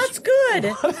 Views. That's good.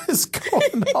 What is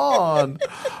going on?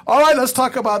 All right, let's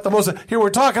talk about the most. Here we're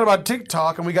talking about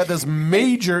TikTok, and we got this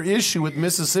major issue with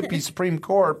Mississippi Supreme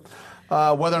Court.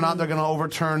 Whether or not they're going to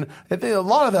overturn. A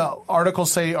lot of the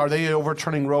articles say, are they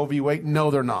overturning Roe v. Wade?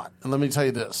 No, they're not. And let me tell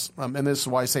you this, and this is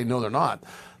why I say no, they're not.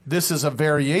 This is a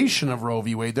variation of Roe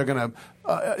v. Wade. They're going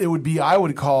to, it would be, I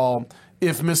would call,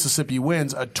 if Mississippi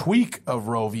wins, a tweak of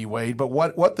Roe v. Wade. But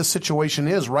what the situation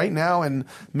is right now in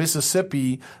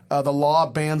Mississippi, the law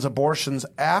bans abortions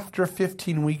after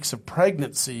 15 weeks of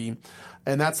pregnancy,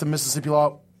 and that's the Mississippi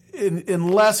law,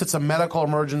 unless it's a medical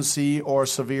emergency or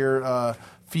severe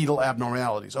fetal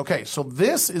abnormalities. Okay, so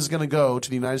this is going to go to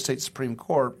the United States Supreme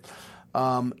Court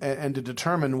and to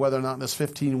determine whether or not this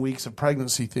 15 weeks of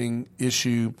pregnancy thing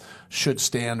issue should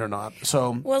stand or not.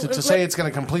 So to say it's going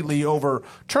to completely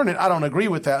overturn it, I don't agree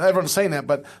with that. Everyone's saying that,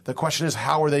 but the question is,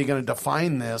 how are they going to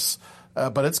define this?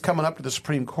 But it's coming up to the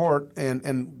Supreme Court,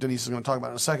 and Denise is going to talk about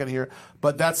it in a second here.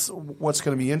 But that's what's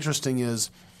going to be interesting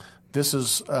is this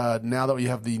is now that we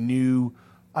have the new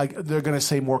they're going to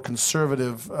say more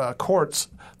conservative courts.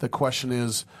 The question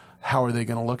is, how are they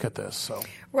going to look at this? So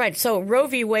Right. So Roe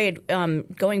v. Wade,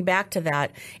 going back to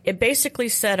that, it basically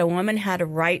said a woman had a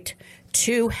right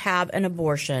to have an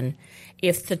abortion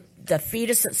if the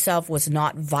fetus itself was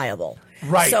not viable.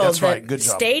 Right. So that's the right. Good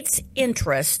job. State's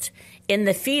interest in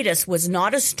the fetus was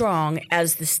not as strong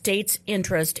as the state's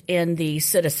interest in the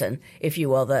citizen, if you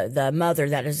will, the mother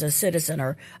that is a citizen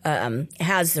or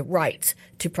has the rights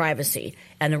to privacy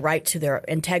and the right to their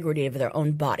integrity of their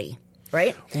own body.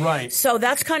 Right? Right. So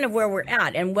that's kind of where we're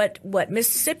at. And what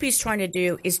Mississippi's trying to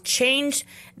do is change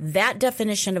that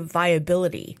definition of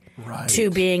viability to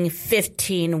being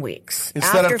 15 weeks.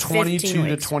 Instead After of 22 to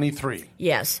weeks. 23.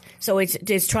 Yes. So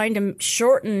it's trying to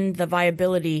shorten the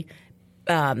viability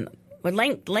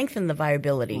lengthen the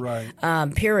viability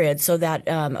period so that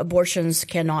abortions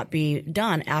cannot be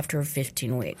done after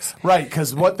 15 weeks. Right,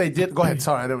 because what they did – go ahead.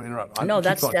 Sorry, I don't interrupt. No,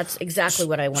 that's exactly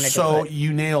what I wanted to So put.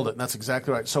 you nailed it. That's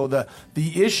exactly right. So the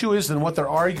issue is, and what they're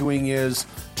arguing is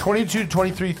 22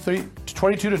 to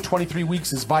 23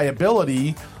 weeks is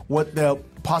viability, what the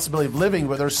possibility of living,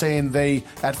 but they're saying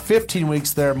at 15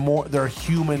 weeks they're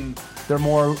human. They're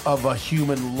more of a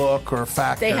human look or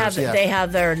factors. They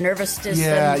have their nervous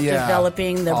system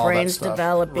developing, the all brain's that stuff.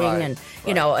 developing, Right.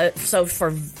 and so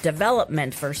for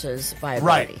development versus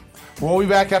viability. Right. We'll be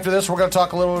back after this. We're going to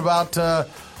talk a little bit about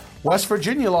West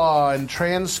Virginia law and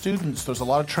trans students. There's a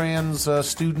lot of trans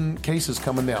student cases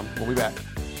coming down. We'll be back.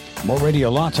 More Radio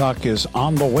Law Talk is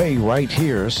on the way right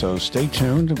here, so stay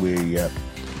tuned. We have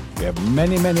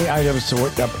many items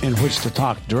in which to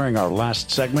talk during our last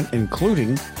segment,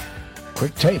 including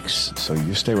quick takes. So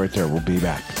you stay right there. We'll be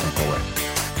back. Don't go away.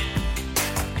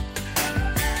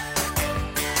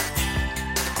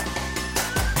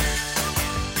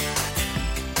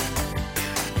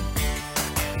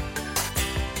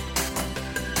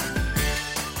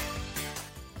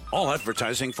 All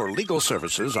advertising for legal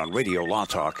services on Radio Law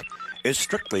Talk is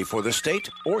strictly for the state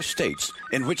or states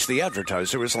in which the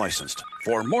advertiser is licensed.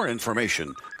 For more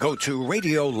information, go to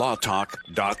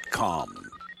radiolawtalk.com.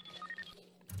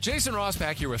 Jason Ross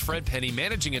back here with Fred Penny,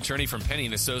 managing attorney from Penny &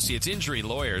 Associates Injury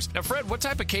Lawyers. Now, Fred, what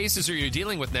type of cases are you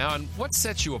dealing with now, and what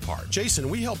sets you apart? Jason,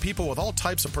 we help people with all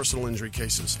types of personal injury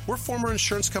cases. We're former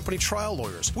insurance company trial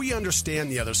lawyers. We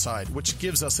understand the other side, which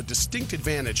gives us a distinct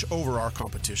advantage over our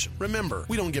competition. Remember,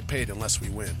 we don't get paid unless we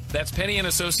win. That's Penny &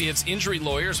 Associates Injury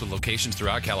Lawyers with locations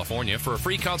throughout California. For a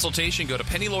free consultation, go to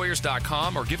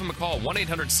pennylawyers.com or give them a call,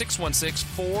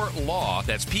 1-800-616-4LAW.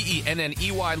 That's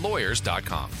PENNEY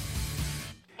lawyers.com.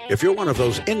 If you're one of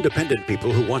those independent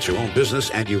people who wants your own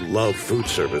business and you love food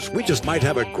service, we just might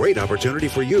have a great opportunity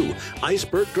for you.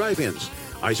 Iceberg Drive-Ins.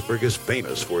 Iceberg is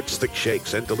famous for its thick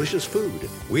shakes and delicious food.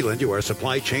 We lend you our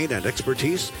supply chain and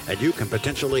expertise, and you can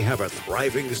potentially have a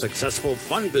thriving, successful,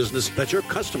 fun business that your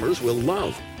customers will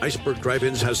love. Iceberg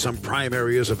Drive-Ins has some prime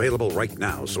areas available right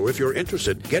now, so if you're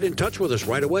interested, get in touch with us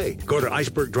right away. Go to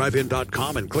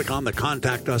icebergdrivein.com and click on the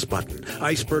Contact Us button.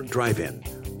 Iceberg Drive-In.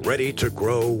 Ready to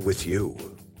grow with you.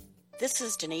 This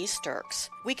is Denise Sturks.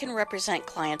 We can represent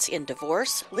clients in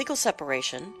divorce, legal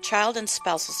separation, child and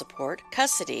spousal support,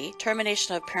 custody,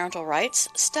 termination of parental rights,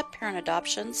 step-parent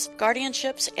adoptions,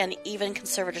 guardianships, and even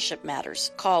conservatorship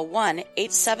matters. Call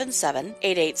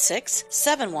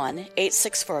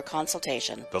 1-877-886-7186 for a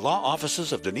consultation. The law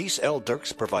offices of Denise L.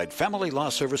 Dirks provide family law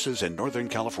services in Northern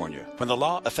California. When the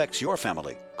law affects your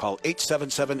family, call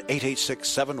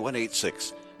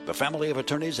 877-886-7186. The family of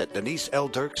attorneys at Denise L.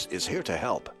 Dirks is here to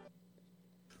help.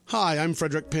 Hi, I'm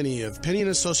Frederick Penny of Penny &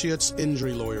 Associates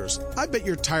Injury Lawyers. I bet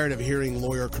you're tired of hearing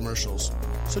lawyer commercials.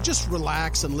 So just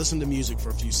relax and listen to music for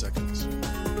a few seconds.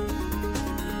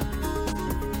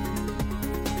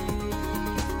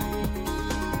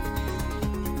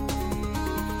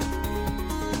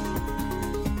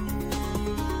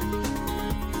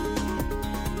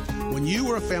 When you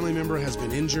or a family member has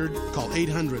been injured, call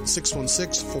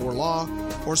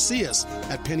 800-616-4LAW or see us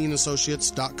at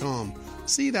PennyandAssociates.com.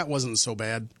 See, that wasn't so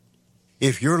bad.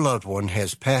 If your loved one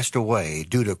has passed away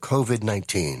due to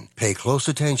COVID-19, pay close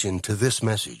attention to this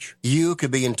message. You could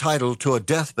be entitled to a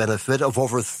death benefit of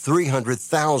over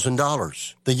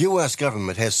 $300,000. The U.S.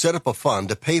 government has set up a fund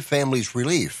to pay families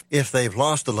relief if they've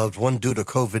lost a loved one due to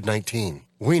COVID-19.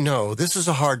 We know this is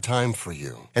a hard time for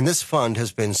you, and this fund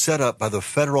has been set up by the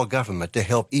federal government to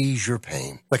help ease your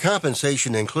pain. The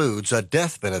compensation includes a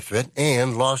death benefit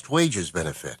and lost wages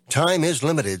benefit. Time is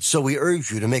limited, so we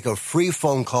urge you to make a free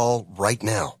phone call right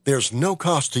now. There's no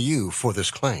cost to you for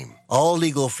this claim. All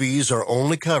legal fees are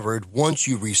only covered once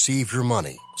you receive your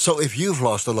money. So if you've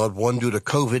lost a loved one due to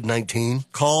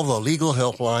COVID-19, call the legal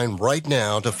helpline right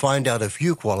now to find out if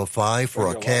you qualify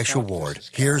for a cash award.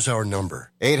 Here's our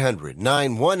number.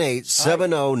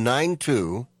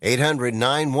 800-918-7092.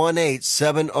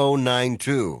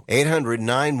 800-918-7092.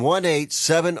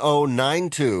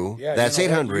 800-918-7092. That's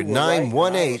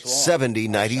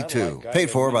 800-918-7092. Paid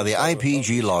for by the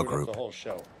IPG Law Group.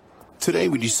 Today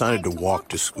we decided to walk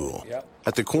to school.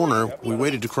 At the corner, we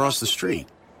waited to cross the street.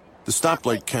 The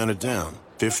stoplight counted down.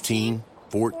 15,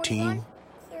 14.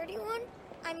 31?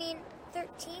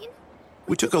 13?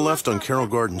 We took a left on Carroll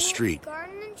Garden Street.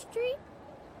 Garden Street?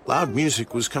 Loud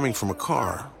music was coming from a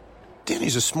car.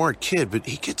 Danny's a smart kid, but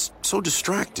he gets so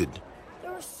distracted.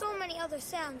 There were so many other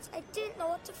sounds. I didn't know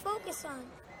what to focus on.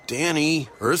 Danny,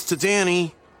 Earth to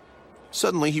Danny.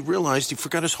 Suddenly he realized he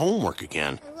forgot his homework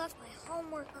again. I left my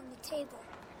homework on the table.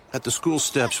 At the school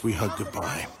steps, we hugged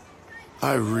goodbye.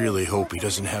 I really hope he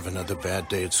doesn't have another bad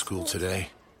day at school today.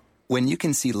 When you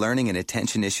can see learning and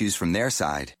attention issues from their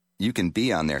side, you can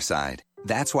be on their side.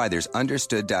 That's why there's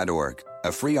Understood.org,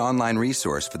 a free online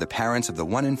resource for the parents of the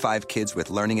 1 in 5 kids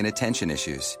with learning and attention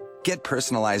issues. Get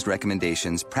personalized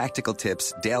recommendations, practical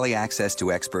tips, daily access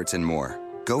to experts, and more.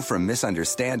 Go from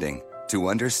misunderstanding to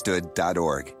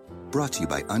Understood.org. Brought to you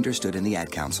by Understood and the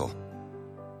Ad Council.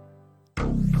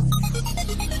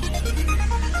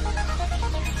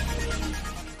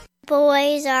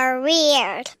 Boys are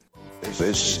weird.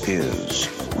 This is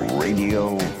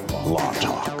Radio Law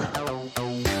Talk.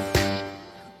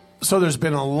 So there's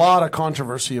been a lot of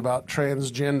controversy about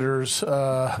transgenders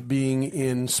being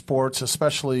in sports,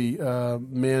 especially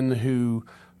men who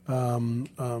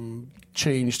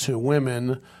change to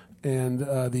women, and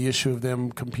the issue of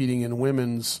them competing in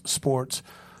women's sports.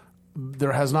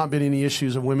 There has not been any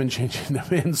issues of women changing to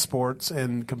men's sports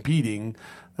and competing.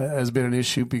 Has been an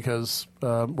issue because,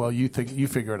 you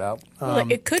figure it out.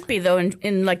 It could be though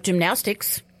in like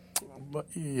gymnastics.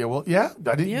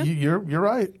 You're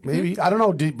right. Maybe I don't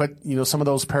know, but some of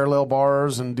those parallel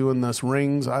bars and doing this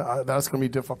rings, that's going to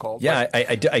be difficult. Yeah,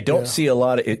 I don't see a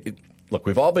lot of it. Look,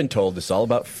 we've all been told this is all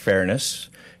about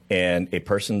fairness and a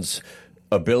person's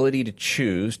ability to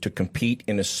choose to compete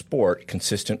in a sport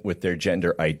consistent with their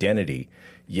gender identity.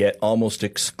 Yet almost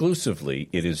exclusively,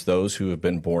 it is those who have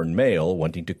been born male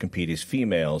wanting to compete as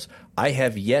females. I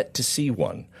have yet to see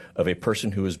one of a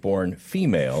person who is born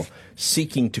female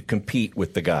seeking to compete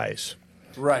with the guys.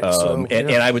 Right.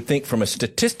 And I would think from a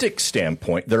statistics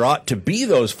standpoint, there ought to be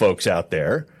those folks out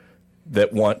there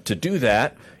that want to do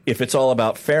that if it's all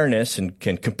about fairness and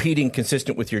competing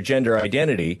consistent with your gender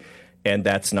identity, and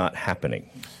that's not happening.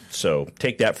 So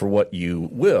take that for what you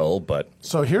will, but...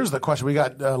 So here's the question. We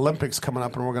got Olympics coming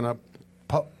up, and we're going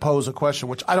to pose a question,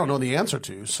 which I don't know the answer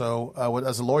to. So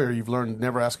as a lawyer, you've learned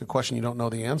never ask a question you don't know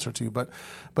the answer to. But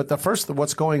the first,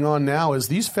 what's going on now is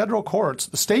these federal courts,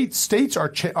 the states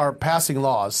are passing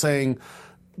laws saying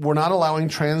we're not allowing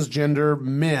transgender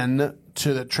men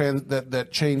that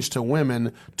change to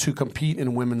women to compete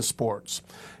in women's sports.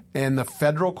 And the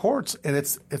federal courts, and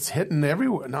it's hitting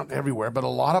everywhere, not everywhere, but a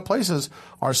lot of places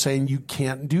are saying you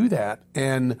can't do that.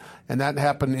 And that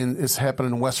it's happened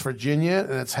in West Virginia,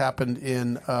 and it's happened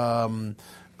in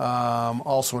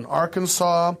also in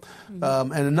Arkansas,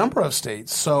 and a number of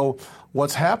states. So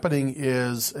what's happening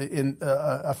is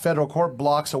a federal court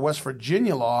blocks a West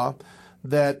Virginia law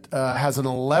that has an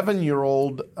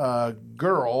 11-year-old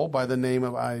girl by the name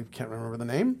of, I can't remember the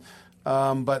name,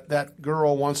 but that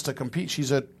girl wants to compete.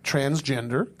 She's a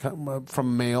transgender,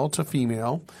 from male to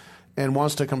female, and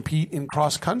wants to compete in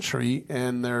cross country,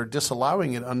 and they're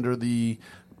disallowing it under the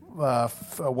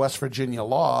West Virginia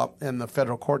law, and the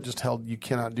federal court just held you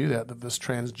cannot do that, that this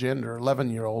transgender,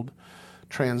 11-year-old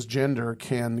transgender,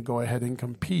 can go ahead and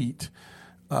compete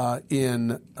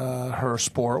in her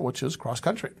sport, which is cross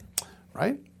country,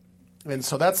 right? And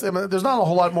so there's not a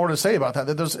whole lot more to say about that.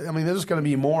 There's going to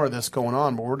be more of this going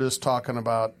on, but we're just talking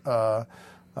about,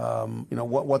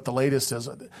 what the latest is.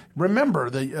 Remember,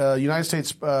 the United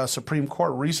States Supreme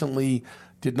Court recently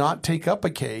did not take up a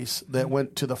case that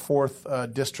went to the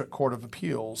 4th District Court of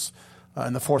Appeals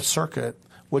in the 4th Circuit,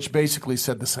 which basically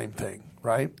said the same thing,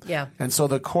 right? Yeah. And so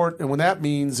the court, and what that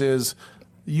means is,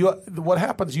 what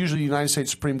happens usually, the United States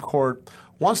Supreme Court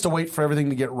wants to wait for everything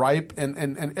to get ripe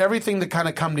and everything to kind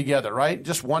of come together, right?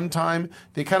 Just one time.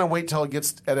 They kind of wait till it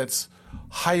gets at its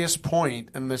highest point,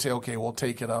 and they say, okay, we'll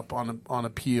take it up on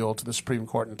appeal to the Supreme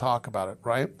Court and talk about it,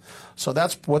 right? So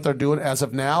that's what they're doing as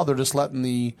of now. They're just letting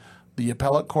the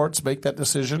appellate courts make that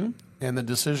decision, And the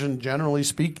decision, generally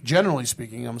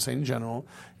speaking, I'm saying general,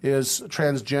 is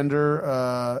transgender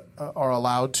are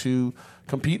allowed to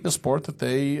compete in a sport that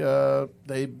they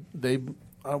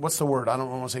what's the word? I don't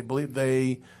want to say believe,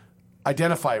 they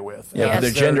identify with. Yeah, as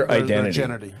their gender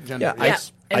identity. Gender. Yeah,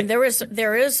 Yes. And there is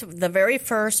the very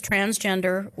first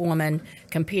transgender woman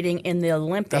competing in the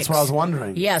Olympics. That's what I was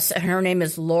wondering. Yes, her name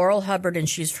is Laurel Hubbard, and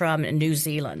she's from New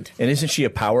Zealand. And isn't she a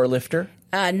power lifter?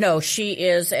 No, she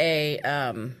is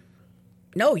a.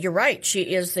 No, you're right. She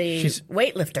is the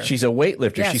weightlifter. She's a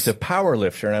weightlifter. Yes. She's a power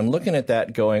lifter. And I'm looking at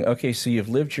that going, okay, so you've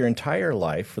lived your entire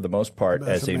life, for the most part,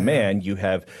 as a man. You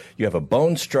have a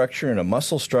bone structure and a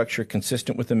muscle structure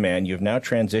consistent with a man. You've now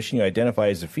transitioned. You identify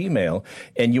as a female.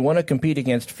 And you want to compete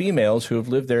against females who have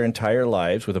lived their entire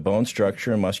lives with a bone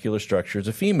structure and muscular structure as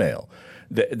a female.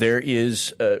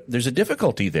 There's a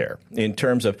difficulty there in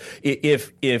terms of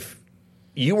if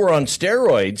you were on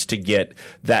steroids to get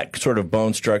that sort of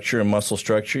bone structure and muscle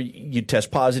structure, you'd test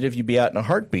positive, you'd be out in a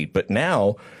heartbeat. But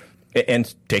now,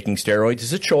 and taking steroids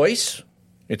is a choice.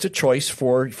 It's a choice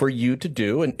for you to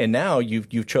do. And now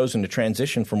you've chosen to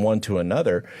transition from one to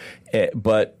another.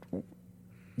 But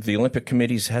the Olympic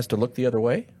Committee has to look the other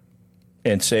way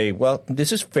and say, well,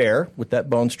 this is fair with that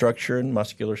bone structure and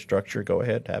muscular structure. Go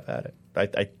ahead, have at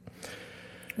it.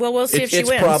 Well, we'll see if she wins.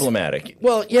 It's problematic.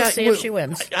 Well, yeah, we'll see if she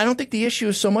wins. I don't think the issue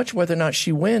is so much whether or not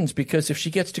she wins, because if she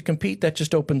gets to compete, that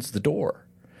just opens the door.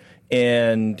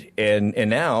 And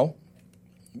now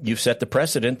you've set the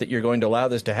precedent that you're going to allow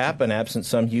this to happen absent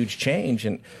some huge change,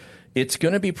 and it's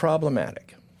going to be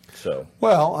problematic. So,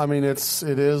 well, I mean, it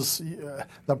is.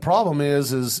 The problem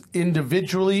is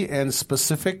individually and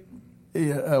specific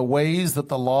ways that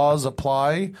the laws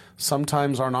apply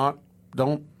sometimes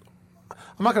don't.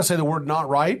 I'm not going to say the word not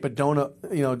right, but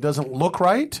doesn't look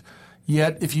right.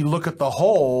 Yet, if you look at the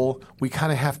whole, we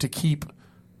kind of have to keep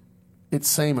it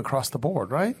same across the board,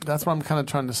 right? That's what I'm kind of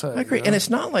trying to say. I agree, and it's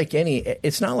not like any.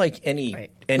 Right.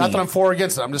 Not that I'm for or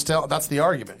against it. I'm just telling. That's the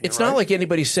argument. It's not like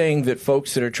anybody saying that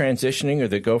folks that are transitioning or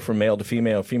that go from male to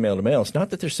female, female to male. It's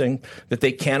not that they're saying that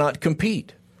they cannot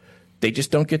compete. They just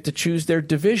don't get to choose their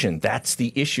division. That's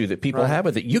the issue that people have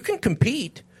with it. You can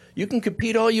compete. You can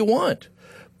compete all you want.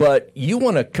 But you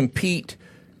want to compete,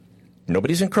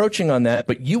 nobody's encroaching on that,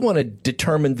 but you want to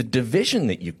determine the division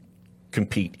that you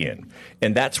compete in.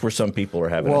 And that's where some people are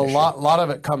having an issue. Well, a lot of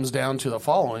it comes down to the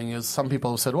following is some people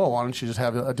have said, well, why don't you just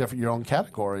have your own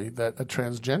category, a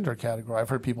transgender category? I've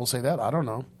heard people say that. I don't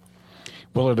know.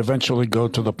 Will it eventually go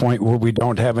to the point where we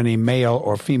don't have any male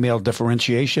or female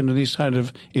differentiation in these kind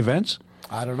of events?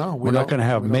 I don't know. We're not going to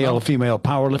have male or female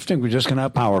powerlifting. We're just going to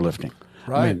have powerlifting.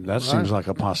 Right. I mean, that seems like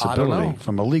a possibility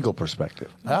from a legal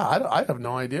perspective. I have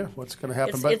no idea what's going to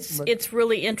happen. It's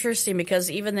really interesting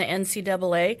because even the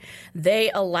NCAA,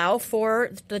 they allow for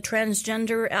the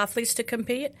transgender athletes to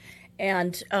compete,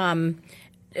 and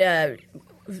they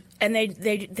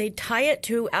tie it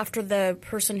to after the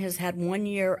person has had 1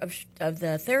 year of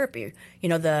the therapy,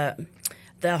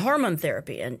 the hormone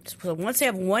therapy. And so once they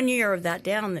have 1 year of that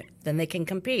down, then they can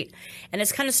compete. And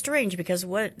it's kind of strange because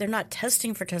they're not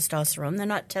testing for testosterone. They're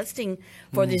not testing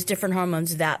for these different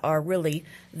hormones that are really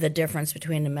the difference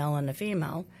between a male and a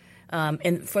female,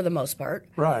 and for the most part.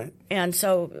 Right. And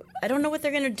so I don't know what they're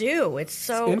going to do. It's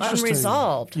so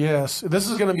unresolved. Yes. This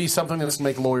is going to be something that's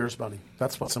going to make lawyers money.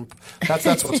 That's what's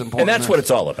important. And that's what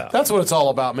it's all about. That's what it's all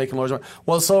about, making lawyers money.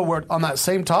 Well, so we're on that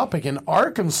same topic in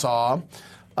Arkansas.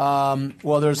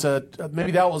 There's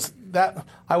maybe that was that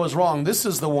I was wrong. This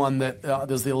is the one that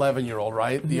is the 11-year-old,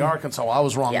 right? Mm-hmm. The Arkansas. I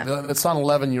was wrong. Yeah. It's not an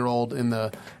 11-year-old in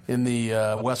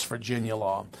the West Virginia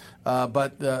law,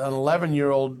 but an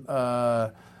 11-year-old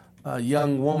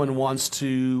young woman wants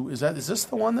to. Is this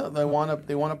the one that they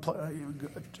want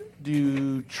to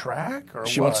do track or?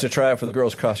 She what? wants to try out for the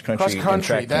girls cross country.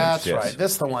 Track that's teams, yes. right.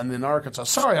 This is the one in Arkansas.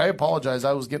 Sorry, I apologize.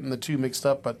 I was getting the two mixed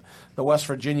up, but the West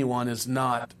Virginia one is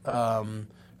not.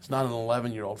 It's not an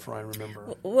 11-year-old, from I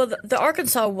remember. Well, the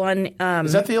Arkansas one. Is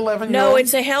that the 11-year-old? No,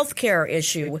 it's a health care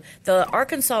issue. The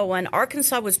Arkansas one.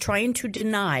 Arkansas was trying to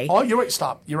deny. Oh, you're right.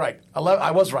 Stop. You're right.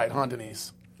 I was right, huh,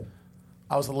 Denise?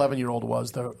 I was the 11-year-old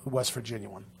was the West Virginia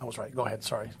one. I was right. Go ahead.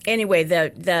 Sorry. Anyway,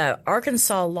 the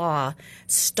Arkansas law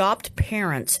stopped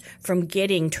parents from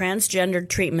getting transgender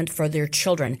treatment for their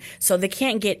children. So they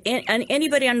can't get and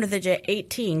anybody under the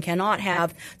 18 cannot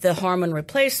have the hormone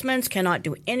replacements, cannot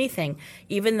do anything,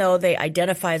 even though they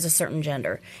identify as a certain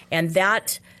gender. And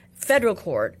that federal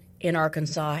court in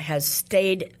Arkansas has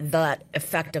stayed that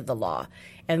effect of the law.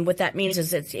 And what that means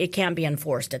is it can't be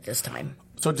enforced at this time.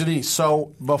 So, Denise,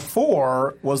 so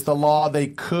before was the law they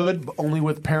could only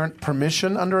with parent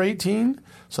permission under 18?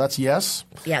 So that's yes?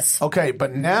 Yes. Okay,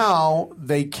 but now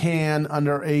they can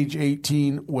under age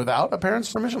 18 without a parent's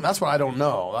permission? That's what I don't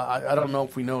know. I don't know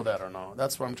if we know that or not.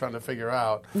 That's what I'm trying to figure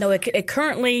out. No, it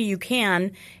currently you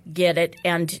can get it,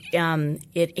 and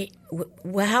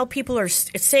how people are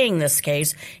saying this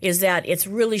case is that it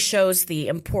really shows the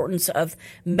importance of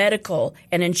medical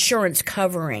and insurance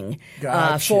covering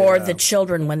for the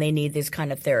children when they need these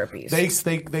kind of therapies.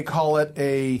 They call it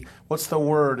a, what's the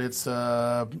word? It's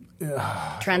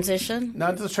transition?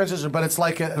 Not the transition, but it's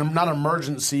like not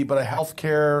emergency, but a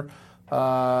healthcare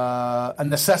a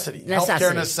necessity.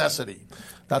 Healthcare necessity.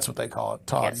 That's what they call it.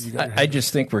 Todd, yes. I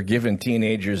just think we're giving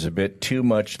teenagers a bit too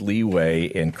much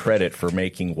leeway and credit for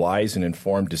making wise and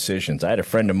informed decisions. I had a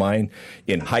friend of mine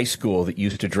in high school that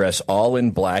used to dress all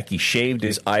in black. He shaved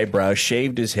his eyebrows,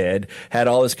 shaved his head, had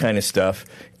all this kind of stuff.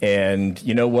 And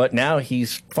you know what? Now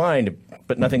he's fine,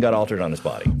 but nothing got altered on his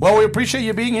body. Well, we appreciate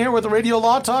you being here with the Radio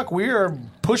Law Talk. We are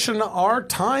pushing our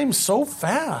time so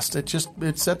fast.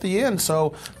 It's at the end.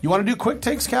 So you want to do quick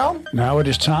takes, Cal? Now it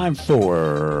is time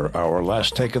for our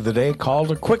last take of the day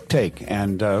called a quick take.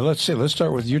 And let's see. Let's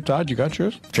start with you, Todd. You got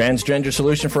yours? Transgender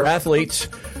solution for athletes.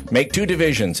 Make 2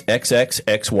 divisions, XX,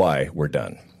 XY. We're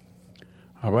done.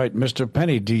 All right, Mr.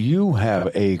 Penny, do you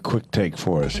have a quick take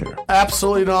for us here?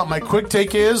 Absolutely not. My quick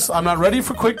take is I'm not ready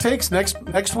for quick takes. Next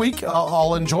week,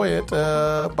 I'll enjoy it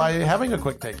by having a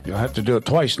quick take. You'll have to do it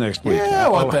twice next week. Yeah,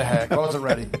 what the heck? I wasn't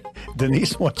ready.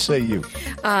 Denise, what say you?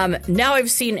 Now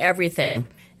I've seen everything.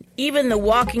 Even the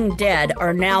Walking Dead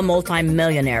are now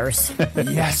multimillionaires.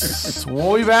 Yes.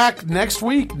 We'll be back next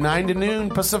week, 9 to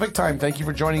noon Pacific time. Thank you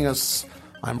for joining us.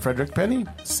 I'm Frederick Penny.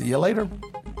 See you later.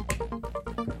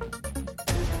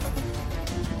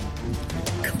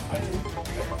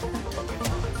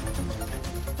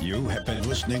 You have been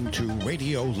listening to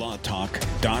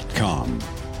RadioLawTalk.com,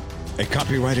 a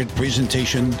copyrighted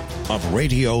presentation of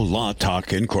Radio Law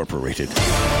Talk Incorporated.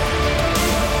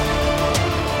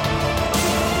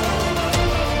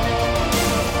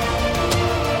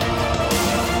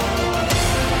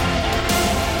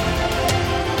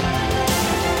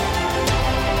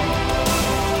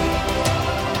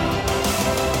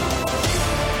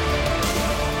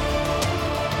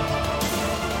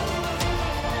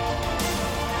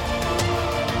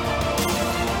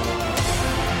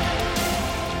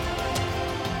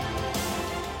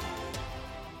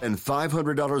 And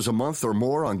 $500 a month or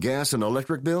more on gas and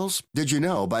electric bills? Did you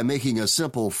know by making a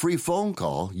simple free phone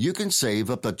call, you can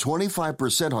save up to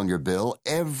 25% on your bill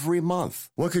every month?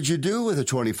 What could you do with a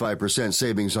 25%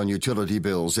 savings on utility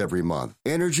bills every month?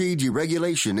 Energy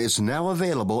deregulation is now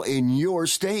available in your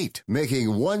state.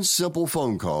 Making one simple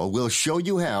phone call will show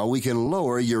you how we can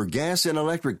lower your gas and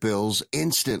electric bills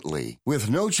instantly, with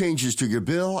no changes to your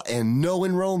bill and no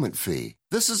enrollment fee.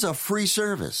 This is a free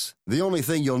service. The only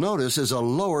thing you'll notice is a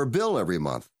lower bill every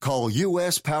month. Call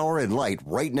U.S. Power and Light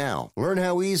right now. Learn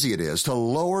how easy it is to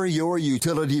lower your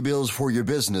utility bills for your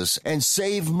business and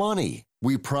save money.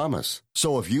 We promise.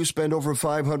 So if you spend over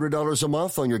 $500 a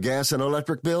month on your gas and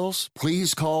electric bills,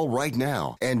 please call right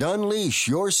now and unleash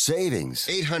your savings.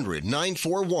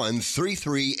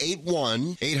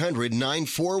 800-941-3381.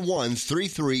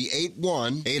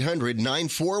 800-941-3381.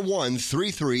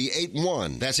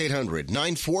 800-941-3381. That's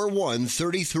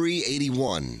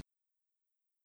 800-941-3381.